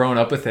when you're growing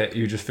up with it,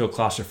 you just feel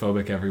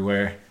claustrophobic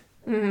everywhere.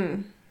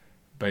 Mm-hmm.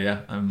 But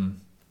yeah,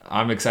 I'm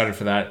excited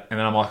for that. And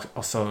then I'm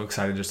also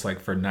excited just, like,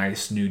 for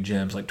nice new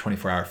gyms, like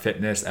 24-hour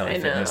fitness, LA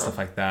Fitness, stuff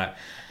like that.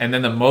 And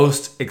then the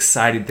most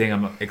exciting thing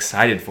I'm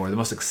excited for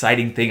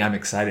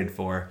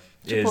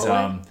is...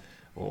 Chipotle?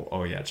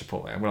 Oh yeah,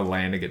 Chipotle. I'm going to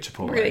land to get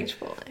Chipotle. We're getting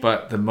Chipotle.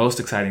 But the most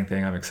exciting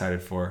thing I'm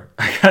excited for,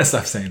 I gotta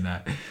stop saying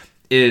that,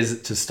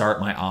 is to start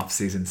my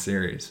off-season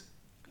series.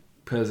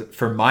 Because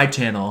for my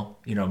channel,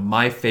 you know,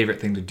 my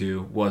favorite thing to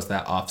do was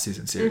that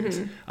off-season series.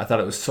 Mm-hmm. I thought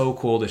it was so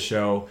cool to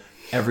show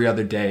every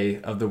other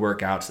day of the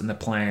workouts and the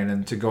plan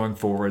and to going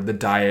forward, the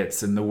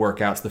diets and the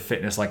workouts, the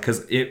fitness. Like,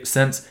 because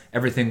since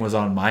everything was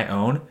on my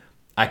own,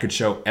 I could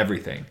show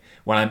everything.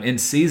 When I'm in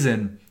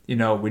season, you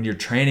know, when you're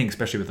training,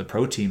 especially with the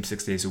pro team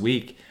 6 days a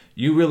week,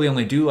 you really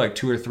only do like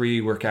 2 or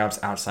 3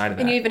 workouts outside of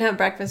that. And you even have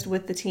breakfast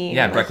with the team.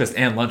 Yeah, breakfast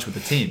and lunch with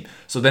the team.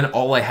 So then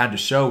all I had to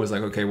show was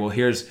like, okay, well,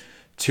 here's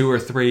 2 or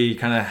 3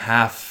 kind of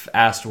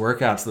half-assed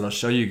workouts that I'll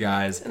show you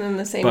guys. And then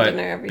the same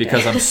dinner every day.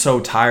 Because I'm so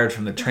tired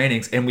from the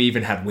trainings, and we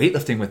even had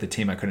weightlifting with the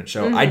team I couldn't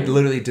show. Mm-hmm. I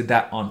literally did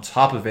that on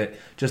top of it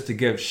just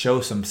to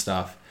show some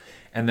stuff.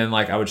 And then,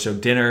 like, I would show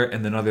dinner,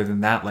 and then other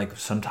than that, like,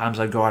 sometimes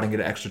I'd go out and get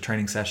an extra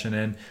training session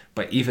in.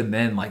 But even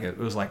then, like, it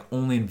was, like,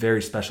 only in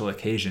very special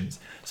occasions.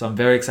 So I'm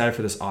very excited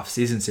for this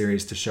off-season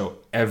series to show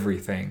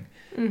everything.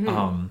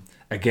 Mm-hmm.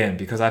 Again,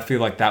 because I feel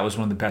like that was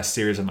one of the best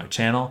series on my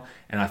channel.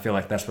 And I feel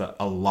like that's what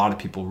a lot of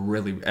people a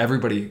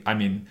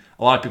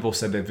lot of people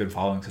said they've been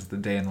following since the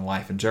day in the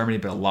life in Germany.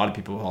 But a lot of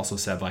people also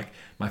said, like,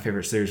 my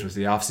favorite series was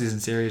the off-season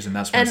series. And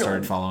that's when I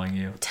started following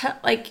you.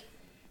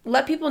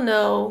 Let people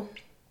know...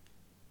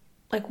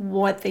 like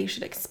what they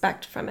should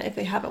expect from it if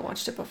they haven't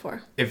watched it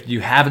before. If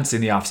you haven't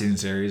seen the off-season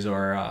series,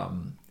 or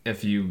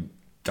if you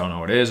don't know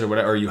what it is, or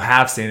whatever, or you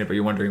have seen it but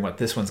you're wondering what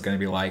this one's going to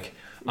be like,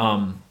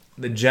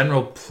 the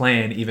general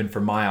plan, even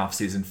for my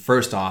off-season,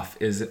 first off,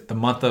 is the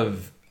month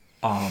of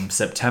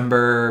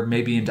September,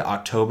 maybe into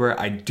October.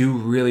 I do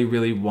really,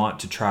 really want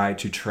to try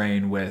to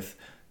train with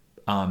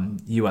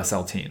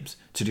USL teams,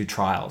 to do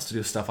trials, to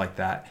do stuff like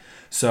that.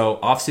 So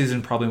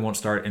off-season probably won't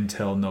start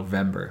until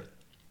November.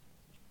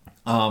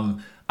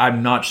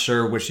 I'm not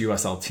sure which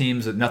USL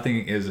teams.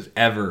 Nothing is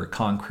ever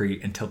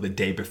concrete until the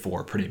day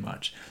before, pretty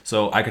much.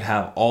 So I could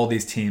have all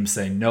these teams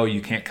say, no, you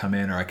can't come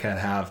in, or I could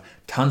have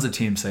tons of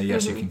teams say,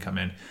 yes, you can come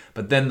in.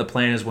 But then the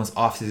plan is, once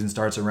off-season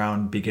starts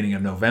around beginning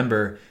of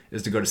November,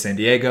 is to go to San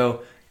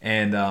Diego,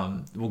 and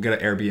we'll get an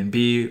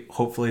Airbnb,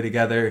 hopefully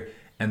together.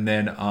 And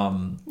then...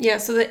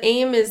 so the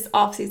aim is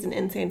off-season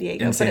in San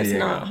Diego, but it's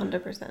not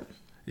 100%.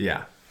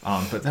 Yeah.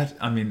 But that,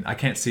 I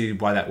can't see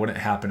why that wouldn't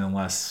happen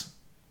unless...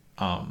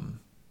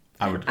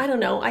 I don't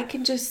know. I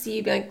can just see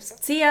you be like,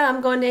 see ya, I'm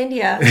going to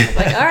India. I'm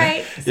like, all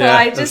right. So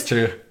that's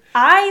true.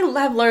 I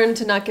have learned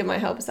to not get my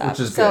hopes up.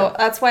 Which is so good.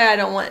 That's why I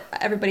don't want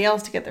everybody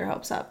else to get their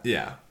hopes up.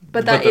 Yeah.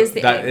 But that is the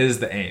aim. That is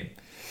the aim.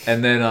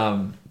 And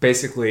then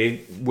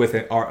basically with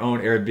our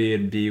own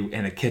Airbnb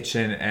and a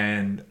kitchen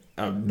and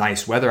a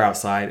nice weather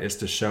outside is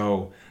to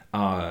show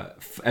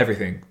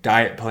everything: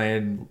 diet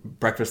plan,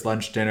 breakfast,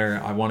 lunch,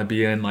 dinner. I want to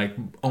be in like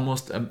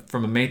almost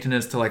from a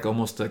maintenance to like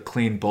almost a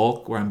clean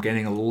bulk, where I'm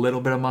gaining a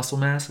little bit of muscle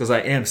mass, because I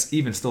am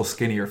even still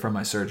skinnier from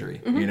my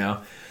surgery, you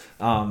know.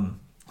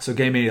 So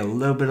gaining a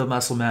little bit of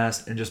muscle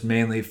mass and just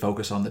mainly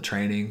focus on the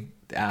training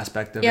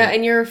aspect of it. Yeah,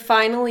 and you're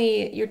telling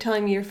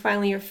me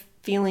you're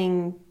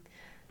feeling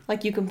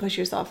like you can push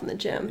yourself in the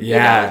gym.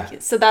 Yeah. You know,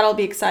 so that'll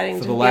be exciting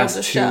to be able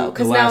to show.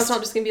 Because now it's not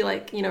just going to be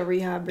like,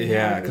 rehab.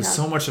 Yeah, because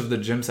so much of the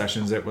gym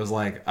sessions, it was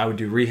like I would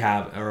do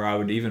rehab, or I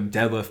would even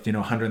deadlift,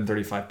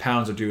 135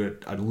 pounds, or do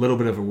a little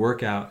bit of a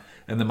workout,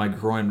 and then my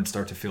groin would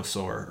start to feel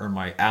sore, or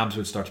my abs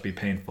would start to be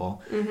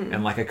painful. Mm-hmm.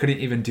 And like I couldn't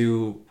even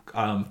do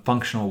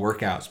functional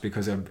workouts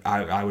because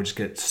I would just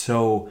get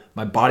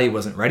my body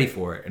wasn't ready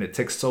for it. And it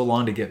takes so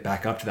long to get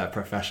back up to that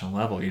professional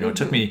level. It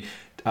took me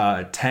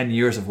 10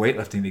 years of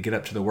weightlifting to get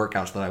up to the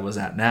workouts that I was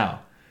at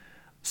now.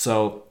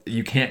 So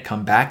you can't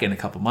come back in a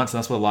couple months. And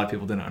that's what a lot of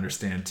people didn't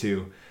understand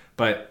too.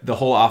 But the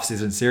whole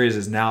off-season series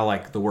is now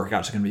like the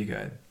workouts are going to be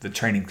good. The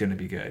training's going to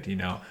be good.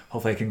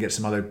 Hopefully I can get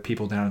some other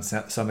people down in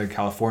Southern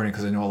California,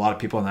 because I know a lot of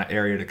people in that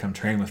area, to come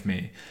train with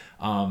me.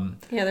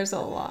 There's a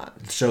lot.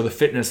 Show the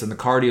fitness and the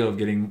cardio of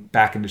getting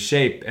back into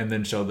shape, and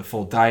then show the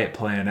full diet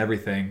plan,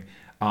 everything,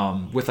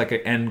 with like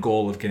an end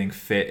goal of getting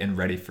fit and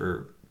ready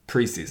for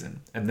preseason.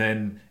 And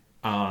then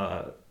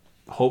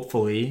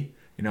hopefully,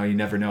 you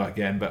never know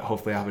again, but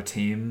hopefully I'll have a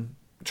team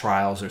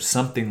trials or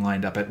something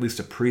lined up, at least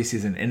a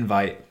preseason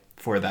invite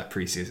for that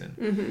preseason.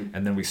 Mm-hmm.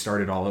 And then we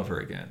start it all over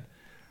again.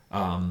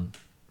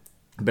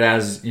 But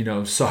as you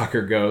know,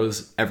 soccer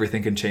goes,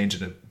 everything can change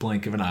in a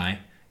blink of an eye.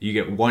 You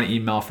get one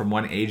email from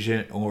one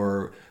agent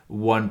or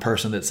one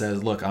person that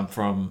says, look, I'm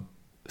from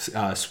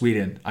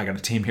Sweden. I got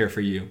a team here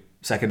for you.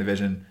 Second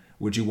division.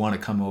 Would you want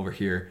to come over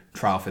here,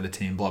 trial for the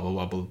team, blah, blah,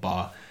 blah, blah,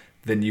 blah.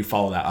 Then you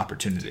follow that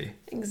opportunity.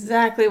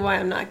 Exactly why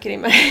I'm not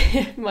getting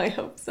my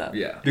hopes up.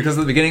 Yeah. Because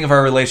at the beginning of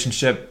our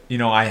relationship, you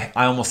know, I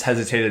almost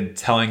hesitated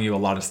telling you a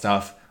lot of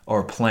stuff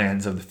or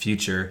plans of the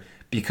future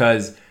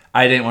because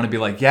I didn't want to be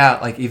like, yeah,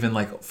 like even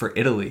like for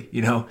Italy,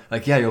 you know,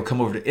 like, yeah, you'll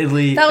come over to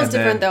Italy. That was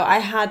different though. I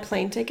had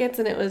plane tickets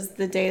and it was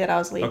the day that I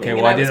was leaving. Okay,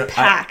 well, I was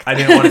packed. I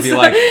didn't want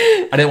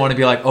to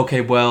be like,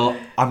 okay, well,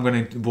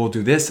 we'll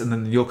do this and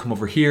then you'll come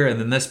over here and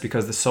then this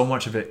because there's so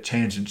much of it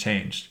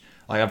changed.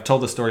 Like I've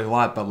told the story a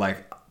lot, but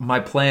like my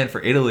plan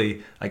for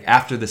Italy, like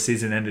after the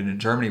season ended in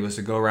Germany, was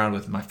to go around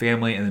with my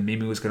family and then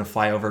Mimi was going to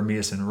fly over and meet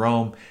us in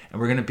Rome.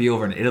 And we're going to be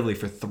over in Italy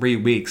for 3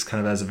 weeks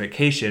kind of as a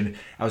vacation.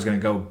 I was going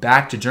to go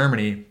back to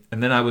Germany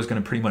and then I was going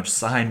to pretty much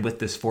sign with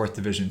this 4th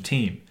division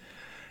team.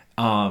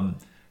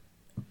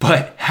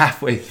 But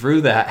halfway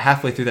through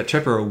that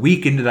trip or a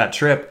week into that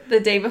trip. The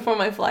day before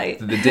my flight.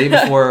 The day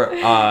before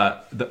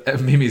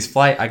Mimi's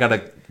flight, I got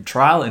a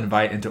trial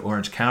invite into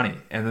Orange County.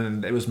 And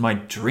then it was my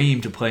dream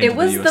to play in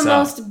the USL. It was the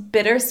most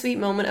bittersweet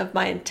moment of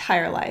my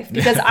entire life.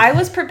 Because I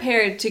was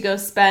prepared to go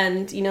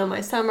spend, you know, my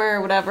summer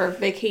or whatever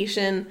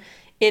vacation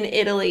in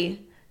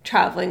Italy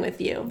traveling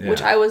with you,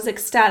 which I was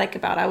ecstatic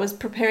about. I was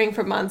preparing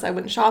for months. I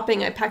went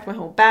shopping. I packed my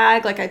whole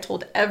bag. Like I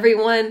told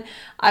everyone.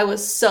 I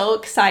was so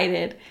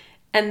excited.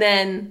 And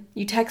then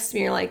you text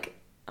me, you're like,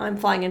 I'm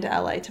flying into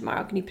LA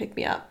tomorrow. Can you pick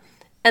me up?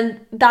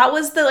 And that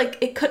was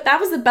that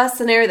was the best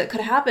scenario that could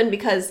have happened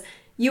because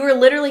you were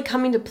literally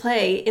coming to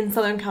play in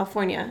Southern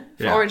California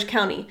for Orange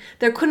County.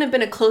 There couldn't have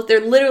been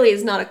there literally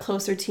is not a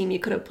closer team you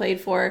could have played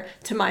for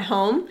to my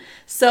home.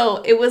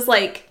 So it was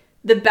like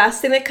the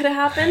best thing that could have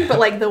happened, but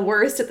like the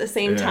worst at the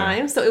same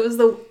time. So it was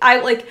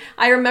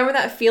I remember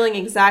that feeling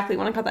exactly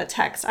when I got that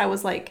text. I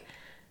was like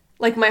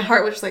my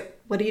heart was just like,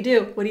 what do you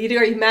do? What do you do?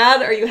 Are you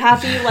mad? Are you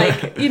happy?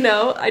 Like, you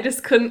know, I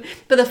just couldn't.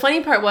 But the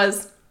funny part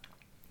was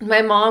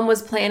my mom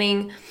was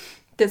planning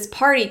this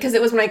party because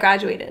it was when I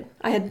graduated.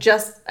 I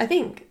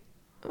think,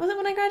 was it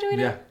when I graduated?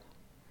 Yeah.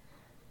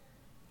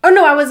 Oh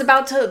no, I was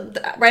about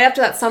to, right after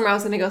that summer, I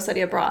was going to go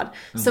study abroad.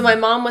 Mm-hmm. So my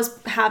mom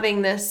was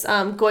having this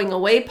going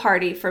away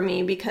party for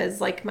me because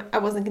like I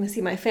wasn't going to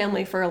see my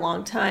family for a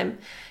long time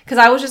because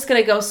I was just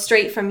going to go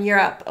straight from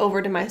Europe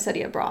over to my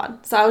study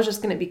abroad. So I was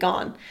just going to be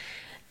gone.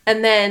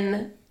 And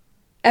then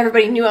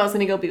everybody knew I was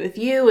going to go be with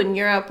you in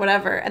Europe,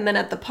 whatever. And then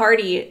at the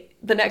party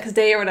the next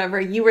day or whatever,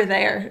 you were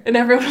there. And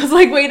everyone was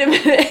like, wait a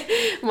minute.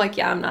 I'm like,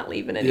 yeah, I'm not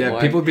leaving anymore.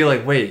 Yeah, people would be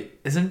like, wait,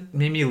 isn't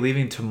Mimi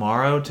leaving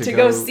tomorrow to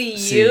go see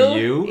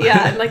you?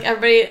 Yeah, and like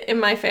everybody in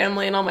my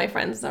family and all my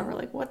friends were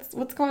like,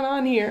 what's going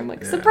on here? I'm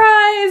like,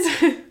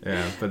 surprise.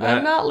 Yeah, but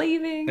I'm not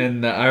leaving.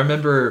 And I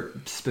remember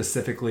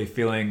specifically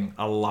feeling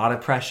a lot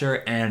of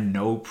pressure and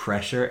no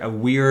pressure, a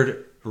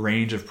weird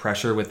range of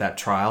pressure with that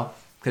trial.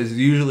 Because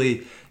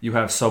usually you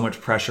have so much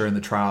pressure in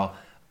the trial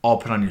all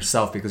put on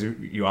yourself because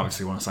you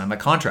obviously want to sign that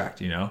contract,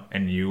 you know?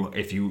 And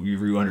if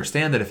you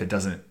understand that if it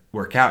doesn't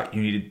work out,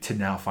 you need to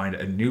now find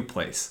a new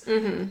place.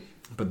 Mm-hmm.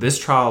 But this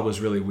trial was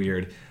really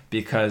weird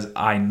because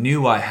I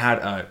knew I had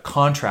a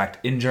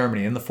contract in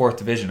Germany in the 4th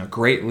division, a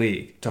great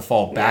league to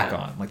fall back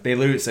on. Like they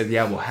literally said,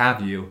 yeah, we'll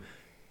have you,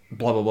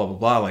 blah, blah, blah, blah,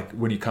 blah. Like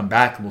when you come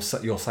back,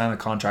 you'll sign the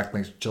contract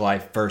like July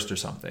 1st or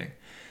something.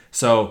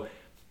 So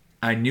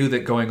I knew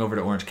that going over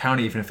to Orange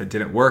County, even if it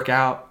didn't work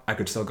out, I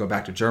could still go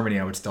back to Germany.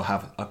 I would still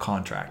have a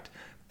contract.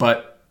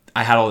 But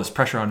I had all this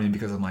pressure on me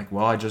because I'm like,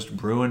 well, I just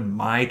ruined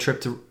my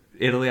trip to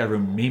Italy. I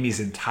ruined Mimi's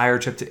entire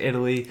trip to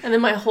Italy. And then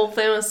my whole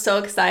family was so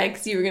excited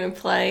because you were going to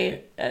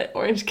play at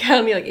Orange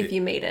County, like if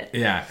you made it.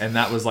 Yeah, and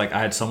that was like, I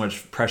had so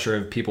much pressure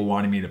of people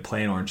wanting me to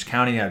play in Orange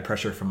County. I had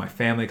pressure from my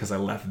family because I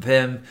left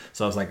them.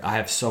 So I was like, I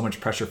have so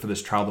much pressure for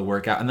this trial to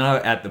work out. And then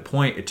at the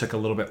point, it took a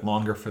little bit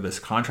longer for this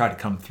contract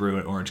to come through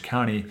in Orange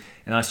County.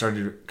 And I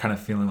started kind of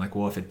feeling like,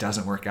 well, if it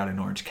doesn't work out in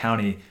Orange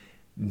County,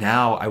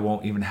 now I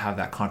won't even have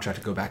that contract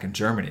to go back in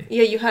Germany.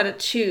 Yeah, you had to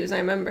choose, I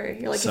remember.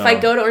 You're like, so, if I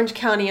go to Orange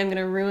County, I'm going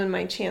to ruin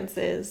my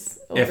chances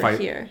over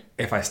here.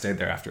 If I stayed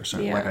there after,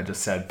 like I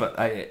just said. But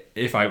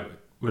if I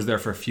was there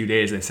for a few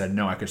days, they said,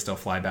 no, I could still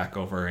fly back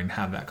over and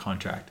have that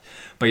contract.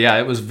 But yeah,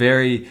 it was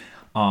very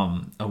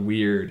a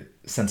weird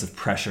sense of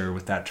pressure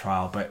with that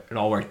trial. But it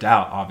all worked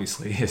out,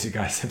 obviously, as you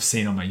guys have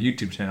seen on my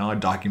YouTube channel. I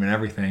document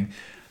everything.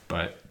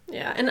 But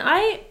yeah, and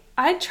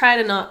I try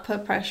to not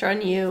put pressure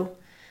on you.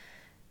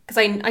 Because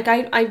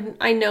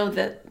I know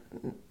that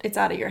it's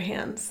out of your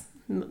hands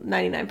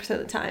 99% of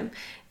the time.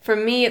 For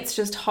me, it's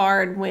just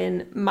hard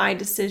when my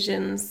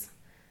decisions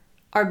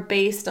are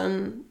based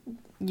on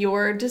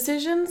your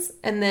decisions.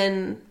 And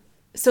then,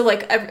 so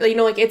like, you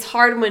know, like it's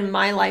hard when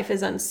my life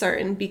is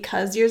uncertain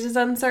because yours is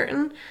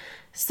uncertain.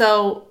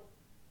 So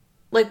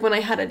like when I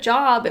had a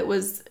job, it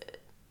was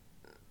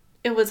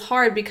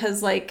hard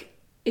because like,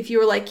 if you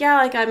were like, yeah,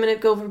 like I'm going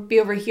to be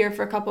over here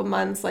for a couple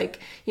months, like,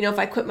 you know, if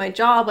I quit my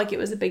job, like it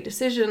was a big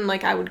decision,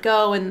 like I would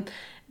go.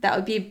 that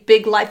would be a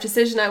big life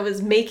decision I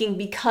was making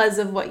because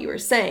of what you were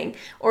saying.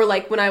 Or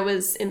like when I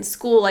was in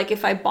school, like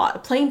if I bought a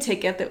plane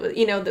ticket that was,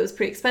 that was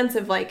pretty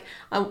expensive, like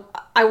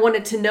I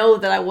wanted to know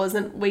that I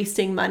wasn't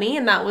wasting money.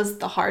 And that was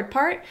the hard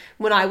part,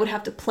 when I would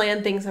have to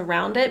plan things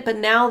around it. But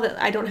now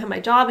that I don't have my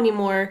job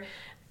anymore,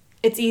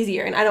 it's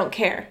easier and I don't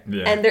care.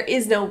 Yeah. And there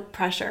is no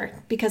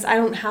pressure because I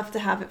don't have to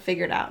have it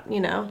figured out,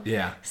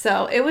 Yeah.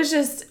 So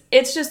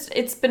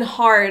it's been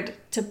hard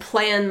to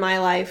plan my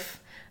life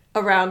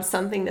around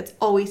something that's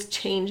always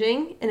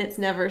changing and it's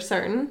never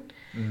certain.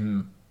 Mm-hmm.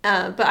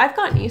 But I've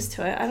gotten used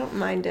to it. I don't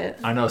mind it.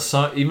 I know.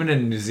 So even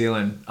in New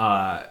Zealand,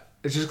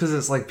 it's just because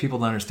it's like people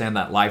don't understand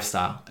that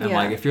lifestyle. And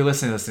like if you're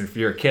listening to this, if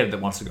you're a kid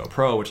that wants to go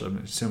pro, which I'm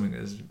assuming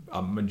is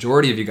a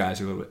majority of you guys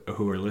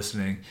who are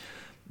listening,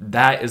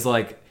 that is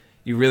like,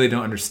 you really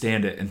don't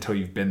understand it until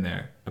you've been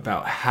there,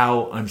 about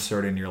how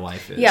uncertain your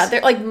life is. Yeah,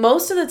 like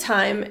most of the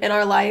time in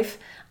our life,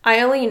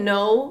 I only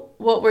know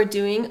what we're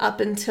doing up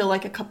until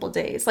like a couple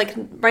days. Like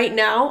right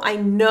now, I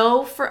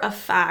know for a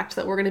fact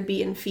that we're going to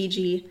be in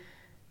Fiji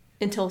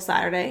until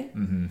Saturday.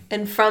 Mm-hmm.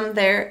 And from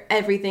there,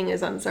 everything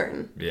is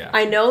uncertain. Yeah.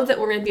 I know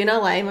that we're going to be in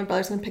LA. My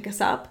brother's going to pick us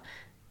up.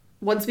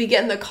 Once we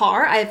get in the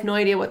car, I have no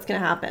idea what's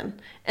going to happen.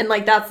 And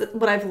like, that's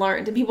what I've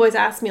learned. And people always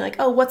ask me like,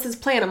 oh, what's his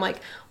plan? I'm like,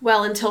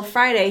 well, until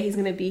Friday, he's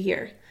going to be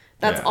here.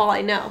 That's all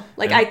I know.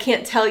 Like, I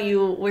can't tell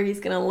you where he's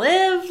going to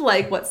live,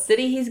 like what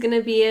city he's going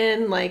to be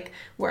in, like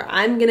where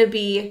I'm going to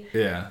be.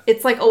 Yeah.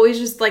 It's like always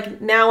just like,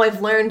 now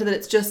I've learned that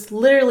it's just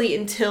literally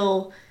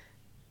until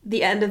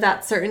the end of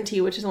that certainty,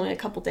 which is only a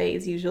couple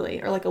days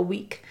usually, or like a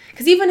week.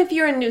 Because even if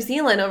you're in New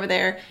Zealand over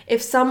there,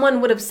 if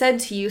someone would have said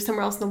to you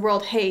somewhere else in the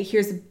world, hey,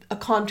 here's a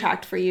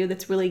contract for you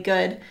that's really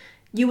good,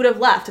 you would have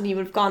left and you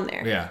would have gone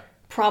there. Yeah.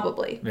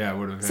 Probably. Yeah,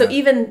 would have. So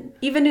even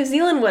New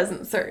Zealand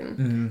wasn't certain.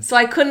 Mm-hmm. So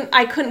I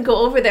couldn't go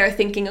over there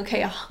thinking,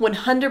 okay,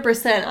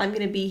 100% I'm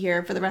going to be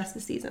here for the rest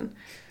of the season.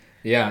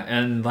 Yeah,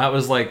 and that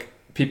was like,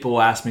 people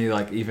ask me,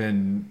 like,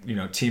 even,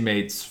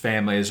 teammates,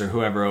 families, or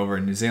whoever over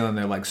in New Zealand,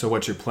 they're like, so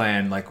what's your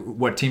plan? Like,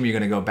 what team are you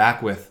going to go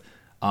back with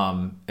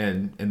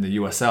in the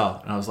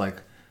USL? And I was like,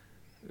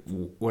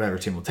 whatever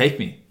team will take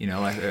me,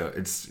 like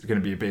it's going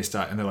to be based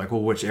on, and they're like,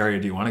 well, which area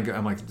do you want to go?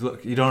 I'm like,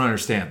 look, you don't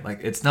understand.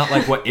 Like, it's not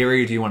like what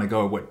area do you want to go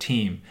or what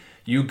team.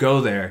 You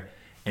go there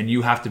and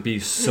you have to be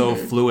so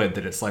fluid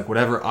that it's like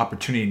whatever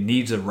opportunity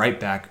needs a right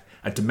back,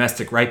 a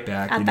domestic right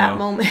back, at that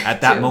moment.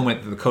 At that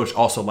moment, the coach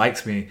also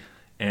likes me.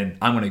 And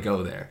I'm going to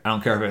go there. I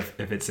don't care if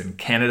it's in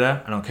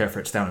Canada. I don't care if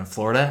it's down in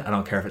Florida. I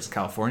don't care if it's in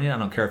California. I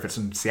don't care if it's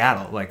in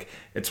Seattle. Like,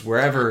 it's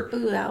wherever.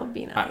 Ooh, that would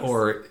be nice.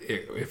 Or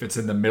if it's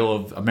in the middle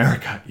of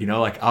America,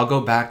 like, I'll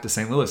go back to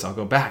St. Louis. I'll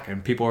go back.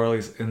 And people are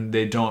always, and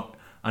they don't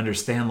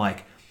understand,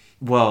 like,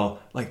 well,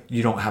 like,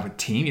 you don't have a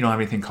team. You don't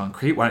have anything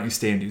concrete. Why don't you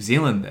stay in New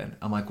Zealand then?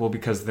 I'm like, well,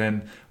 because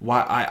then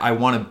why I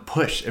want to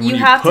push. And when you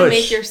have push, to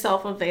make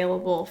yourself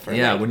available for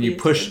when you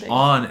push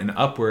on and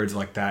upwards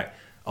like that,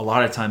 a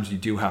lot of times you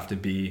do have to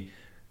be.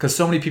 Because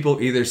so many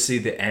people either see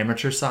the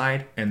amateur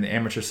side, and the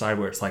amateur side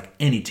where it's like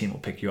any team will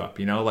pick you up,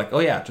 like, oh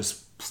yeah,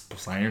 just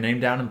sign your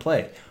name down and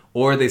play.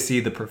 Or they see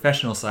the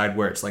professional side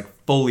where it's like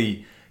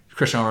fully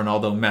Cristiano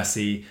Ronaldo,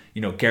 Messi,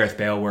 Gareth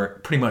Bale, where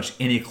pretty much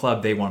any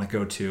club they want to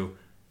go to,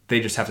 they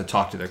just have to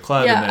talk to their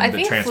club and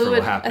then the transfer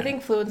will happen. I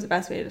think fluid's the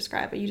best way to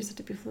describe it. You just have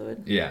to be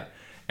fluid. Yeah.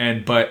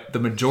 But the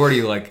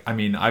majority,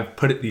 I've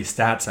put these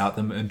stats out,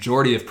 the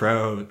majority of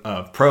pros,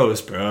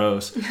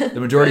 the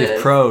majority of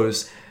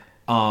pros,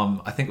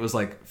 I think it was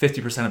like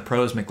 50% of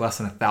pros make less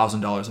than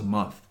 $1,000 a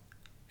month,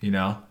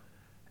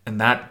 and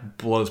that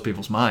blows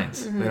people's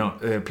minds.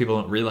 Mm-hmm.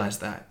 People don't realize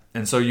that.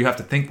 And so you have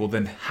to think, well,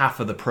 then half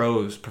of the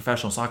pros,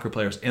 professional soccer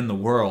players in the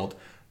world,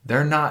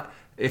 they're not,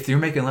 if you're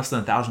making less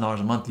than $1,000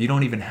 a month, you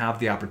don't even have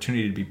the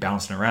opportunity to be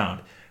bouncing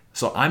around.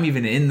 So I'm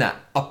even in that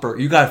upper,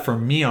 for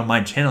me on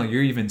my channel,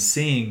 you're even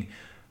seeing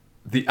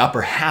the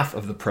upper half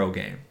of the pro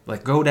game.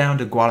 Like, go down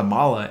to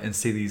Guatemala and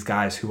see these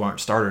guys who aren't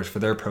starters for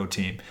their pro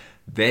team.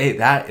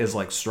 That is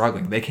like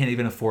struggling. They can't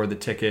even afford the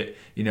ticket,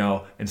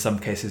 in some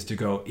cases to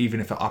go, even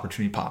if an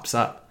opportunity pops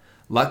up.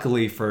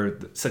 Luckily for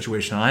the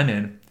situation I'm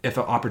in, if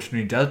an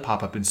opportunity does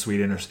pop up in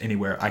Sweden or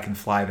anywhere, I can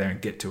fly there and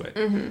get to it.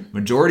 Mm-hmm.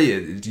 Majority,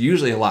 it's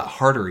usually a lot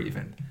harder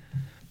even.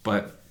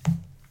 But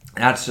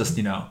that's just,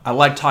 I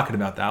like talking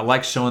about that. I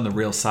like showing the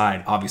real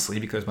side, obviously,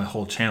 because my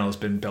whole channel has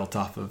been built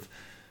off of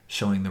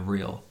showing the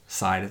real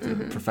side of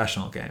the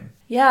professional game.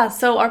 Yeah,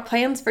 so our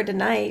plans for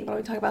tonight, why don't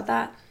we talk about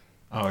that?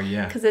 Oh,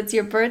 yeah. Because it's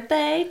your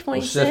birthday,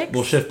 26.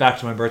 We'll shift back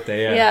to my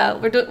birthday, yeah. Yeah,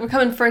 we're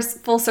coming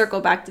first full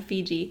circle back to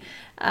Fiji.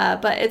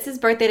 But it's his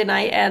birthday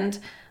tonight, and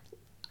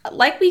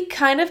like we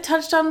kind of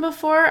touched on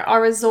before, our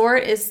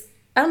resort is,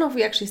 I don't know if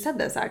we actually said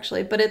this,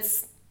 actually, but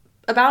it's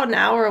about an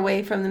hour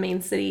away from the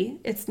main city.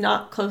 It's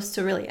not close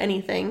to really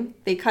anything.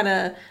 They kind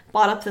of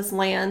bought up this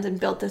land and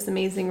built this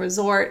amazing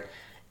resort,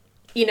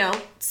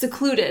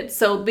 secluded.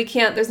 So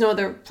there's no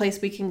other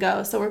place we can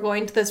go. So we're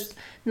going to this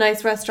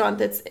nice restaurant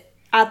that's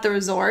at the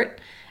resort,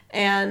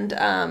 and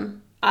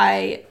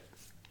I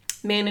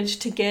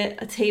managed to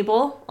get a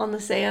table on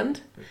the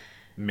sand.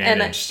 I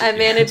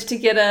managed to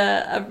get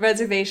a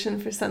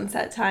reservation for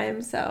sunset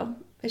time, so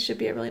It should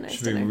be a really nice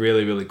Should dinner. be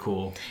really, really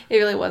cool. It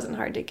really wasn't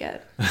hard to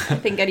get. I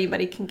think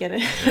anybody can get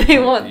it if they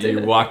want to.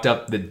 You walked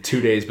up the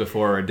 2 days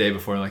before or a day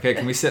before and like, hey,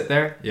 can we sit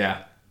there?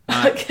 Yeah.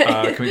 Okay.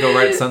 Can we go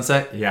right at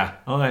sunset? Yeah.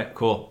 All right,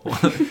 cool.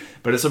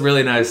 But it's a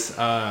really nice,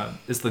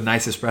 it's the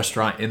nicest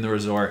restaurant in the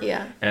resort.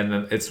 Yeah. And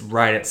then it's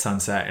right at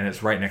sunset, and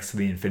it's right next to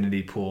the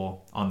infinity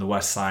pool on the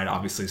west side,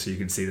 obviously, so you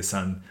can see the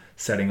sun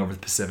setting over the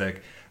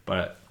Pacific.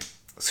 But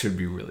it should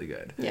be really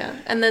good. Yeah.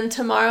 And then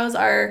tomorrow's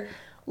our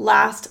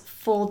last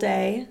full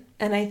day.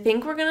 And I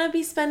think we're going to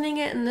be spending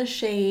it in the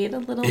shade a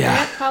little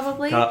bit,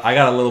 probably. I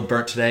got a little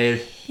burnt today.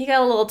 He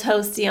got a little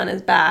toasty on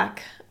his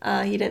back.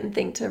 He didn't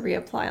think to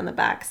reapply on the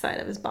back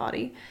side of his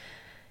body.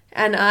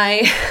 And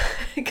I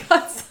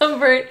got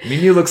sunburned.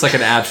 Mimi looks like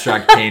an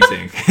abstract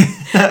painting.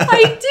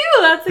 I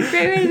do. That's a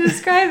great way to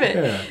describe it.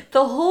 Yeah.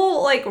 The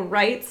whole, like,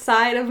 right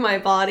side of my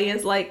body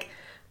is, like,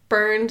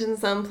 burned in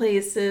some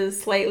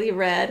places, slightly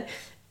red.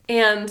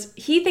 And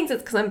he thinks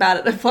it's because I'm bad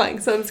at applying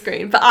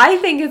sunscreen. But I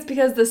think it's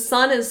because the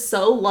sun is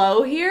so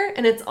low here,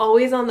 and it's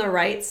always on the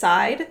right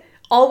side,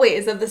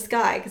 always, of the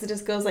sky, because it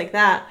just goes like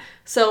that.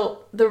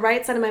 So the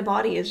right side of my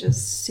body is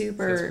just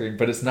super...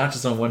 But it's not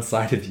just on one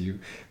side of you,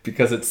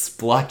 because it's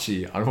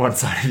splotchy on one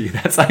side of you.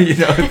 That's how you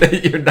know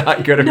that you're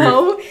not good at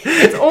No,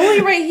 it's only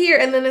right here,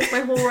 and then it's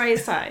my whole right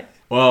side.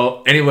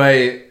 Well,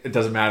 anyway, it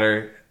doesn't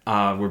matter.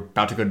 We're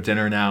about to go to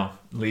dinner now.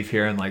 Leave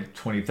here in like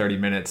 20, 30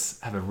 minutes.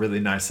 Have a really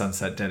nice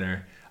sunset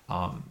dinner.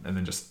 And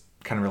then just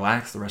kind of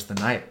relax the rest of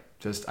the night.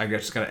 I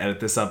just got to edit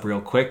this up real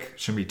quick.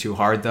 Shouldn't be too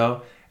hard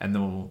though. And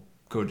then we'll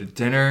go to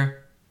dinner.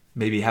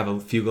 Maybe have a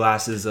few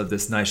glasses of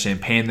this nice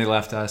champagne they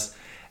left us.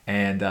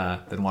 And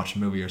then watch a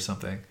movie or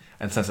something.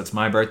 And since it's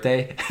my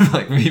birthday,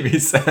 like Mimi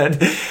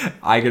said,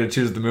 I get to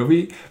choose the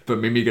movie, but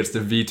Mimi gets to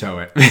veto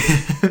it.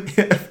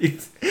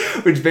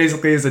 Which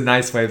basically is a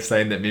nice way of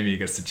saying that Mimi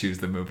gets to choose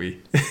the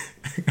movie.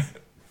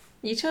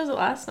 You chose it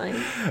last night.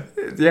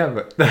 Yeah,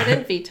 but... I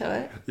didn't veto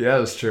it. Yeah,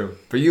 that's true.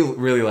 But you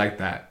really like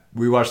that.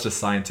 We watched a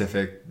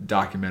scientific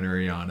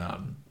documentary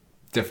on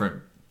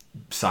different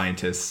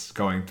scientists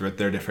going through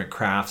their different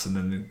crafts and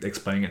then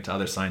explaining it to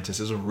other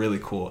scientists. It was really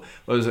cool.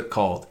 What was it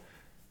called?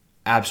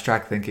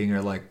 Abstract thinking,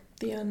 or like...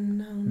 The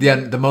unknown.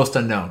 The most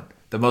unknown.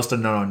 The most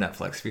unknown on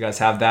Netflix. If you guys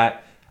have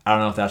that, I don't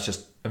know if that's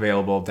just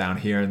available down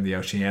here in the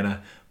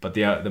Oceania, but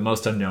the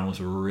most unknown was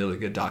a really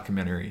good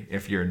documentary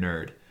if you're a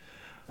nerd.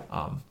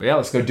 But yeah,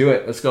 let's go do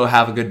it. Let's go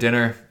have a good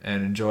dinner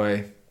and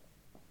enjoy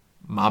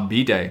my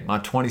B-Day, my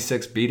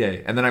 26th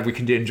B-Day. And then we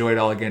can enjoy it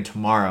all again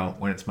tomorrow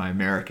when it's my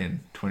American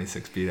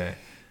 26th B-Day.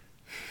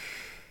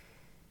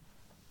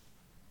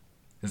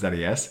 Is that a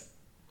yes?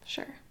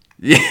 Sure.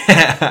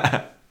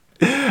 Yeah.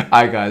 All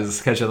right, guys.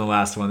 Let's catch you on the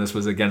last one. This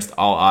was Against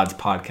All Odds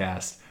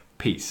podcast.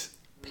 Peace.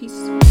 Peace.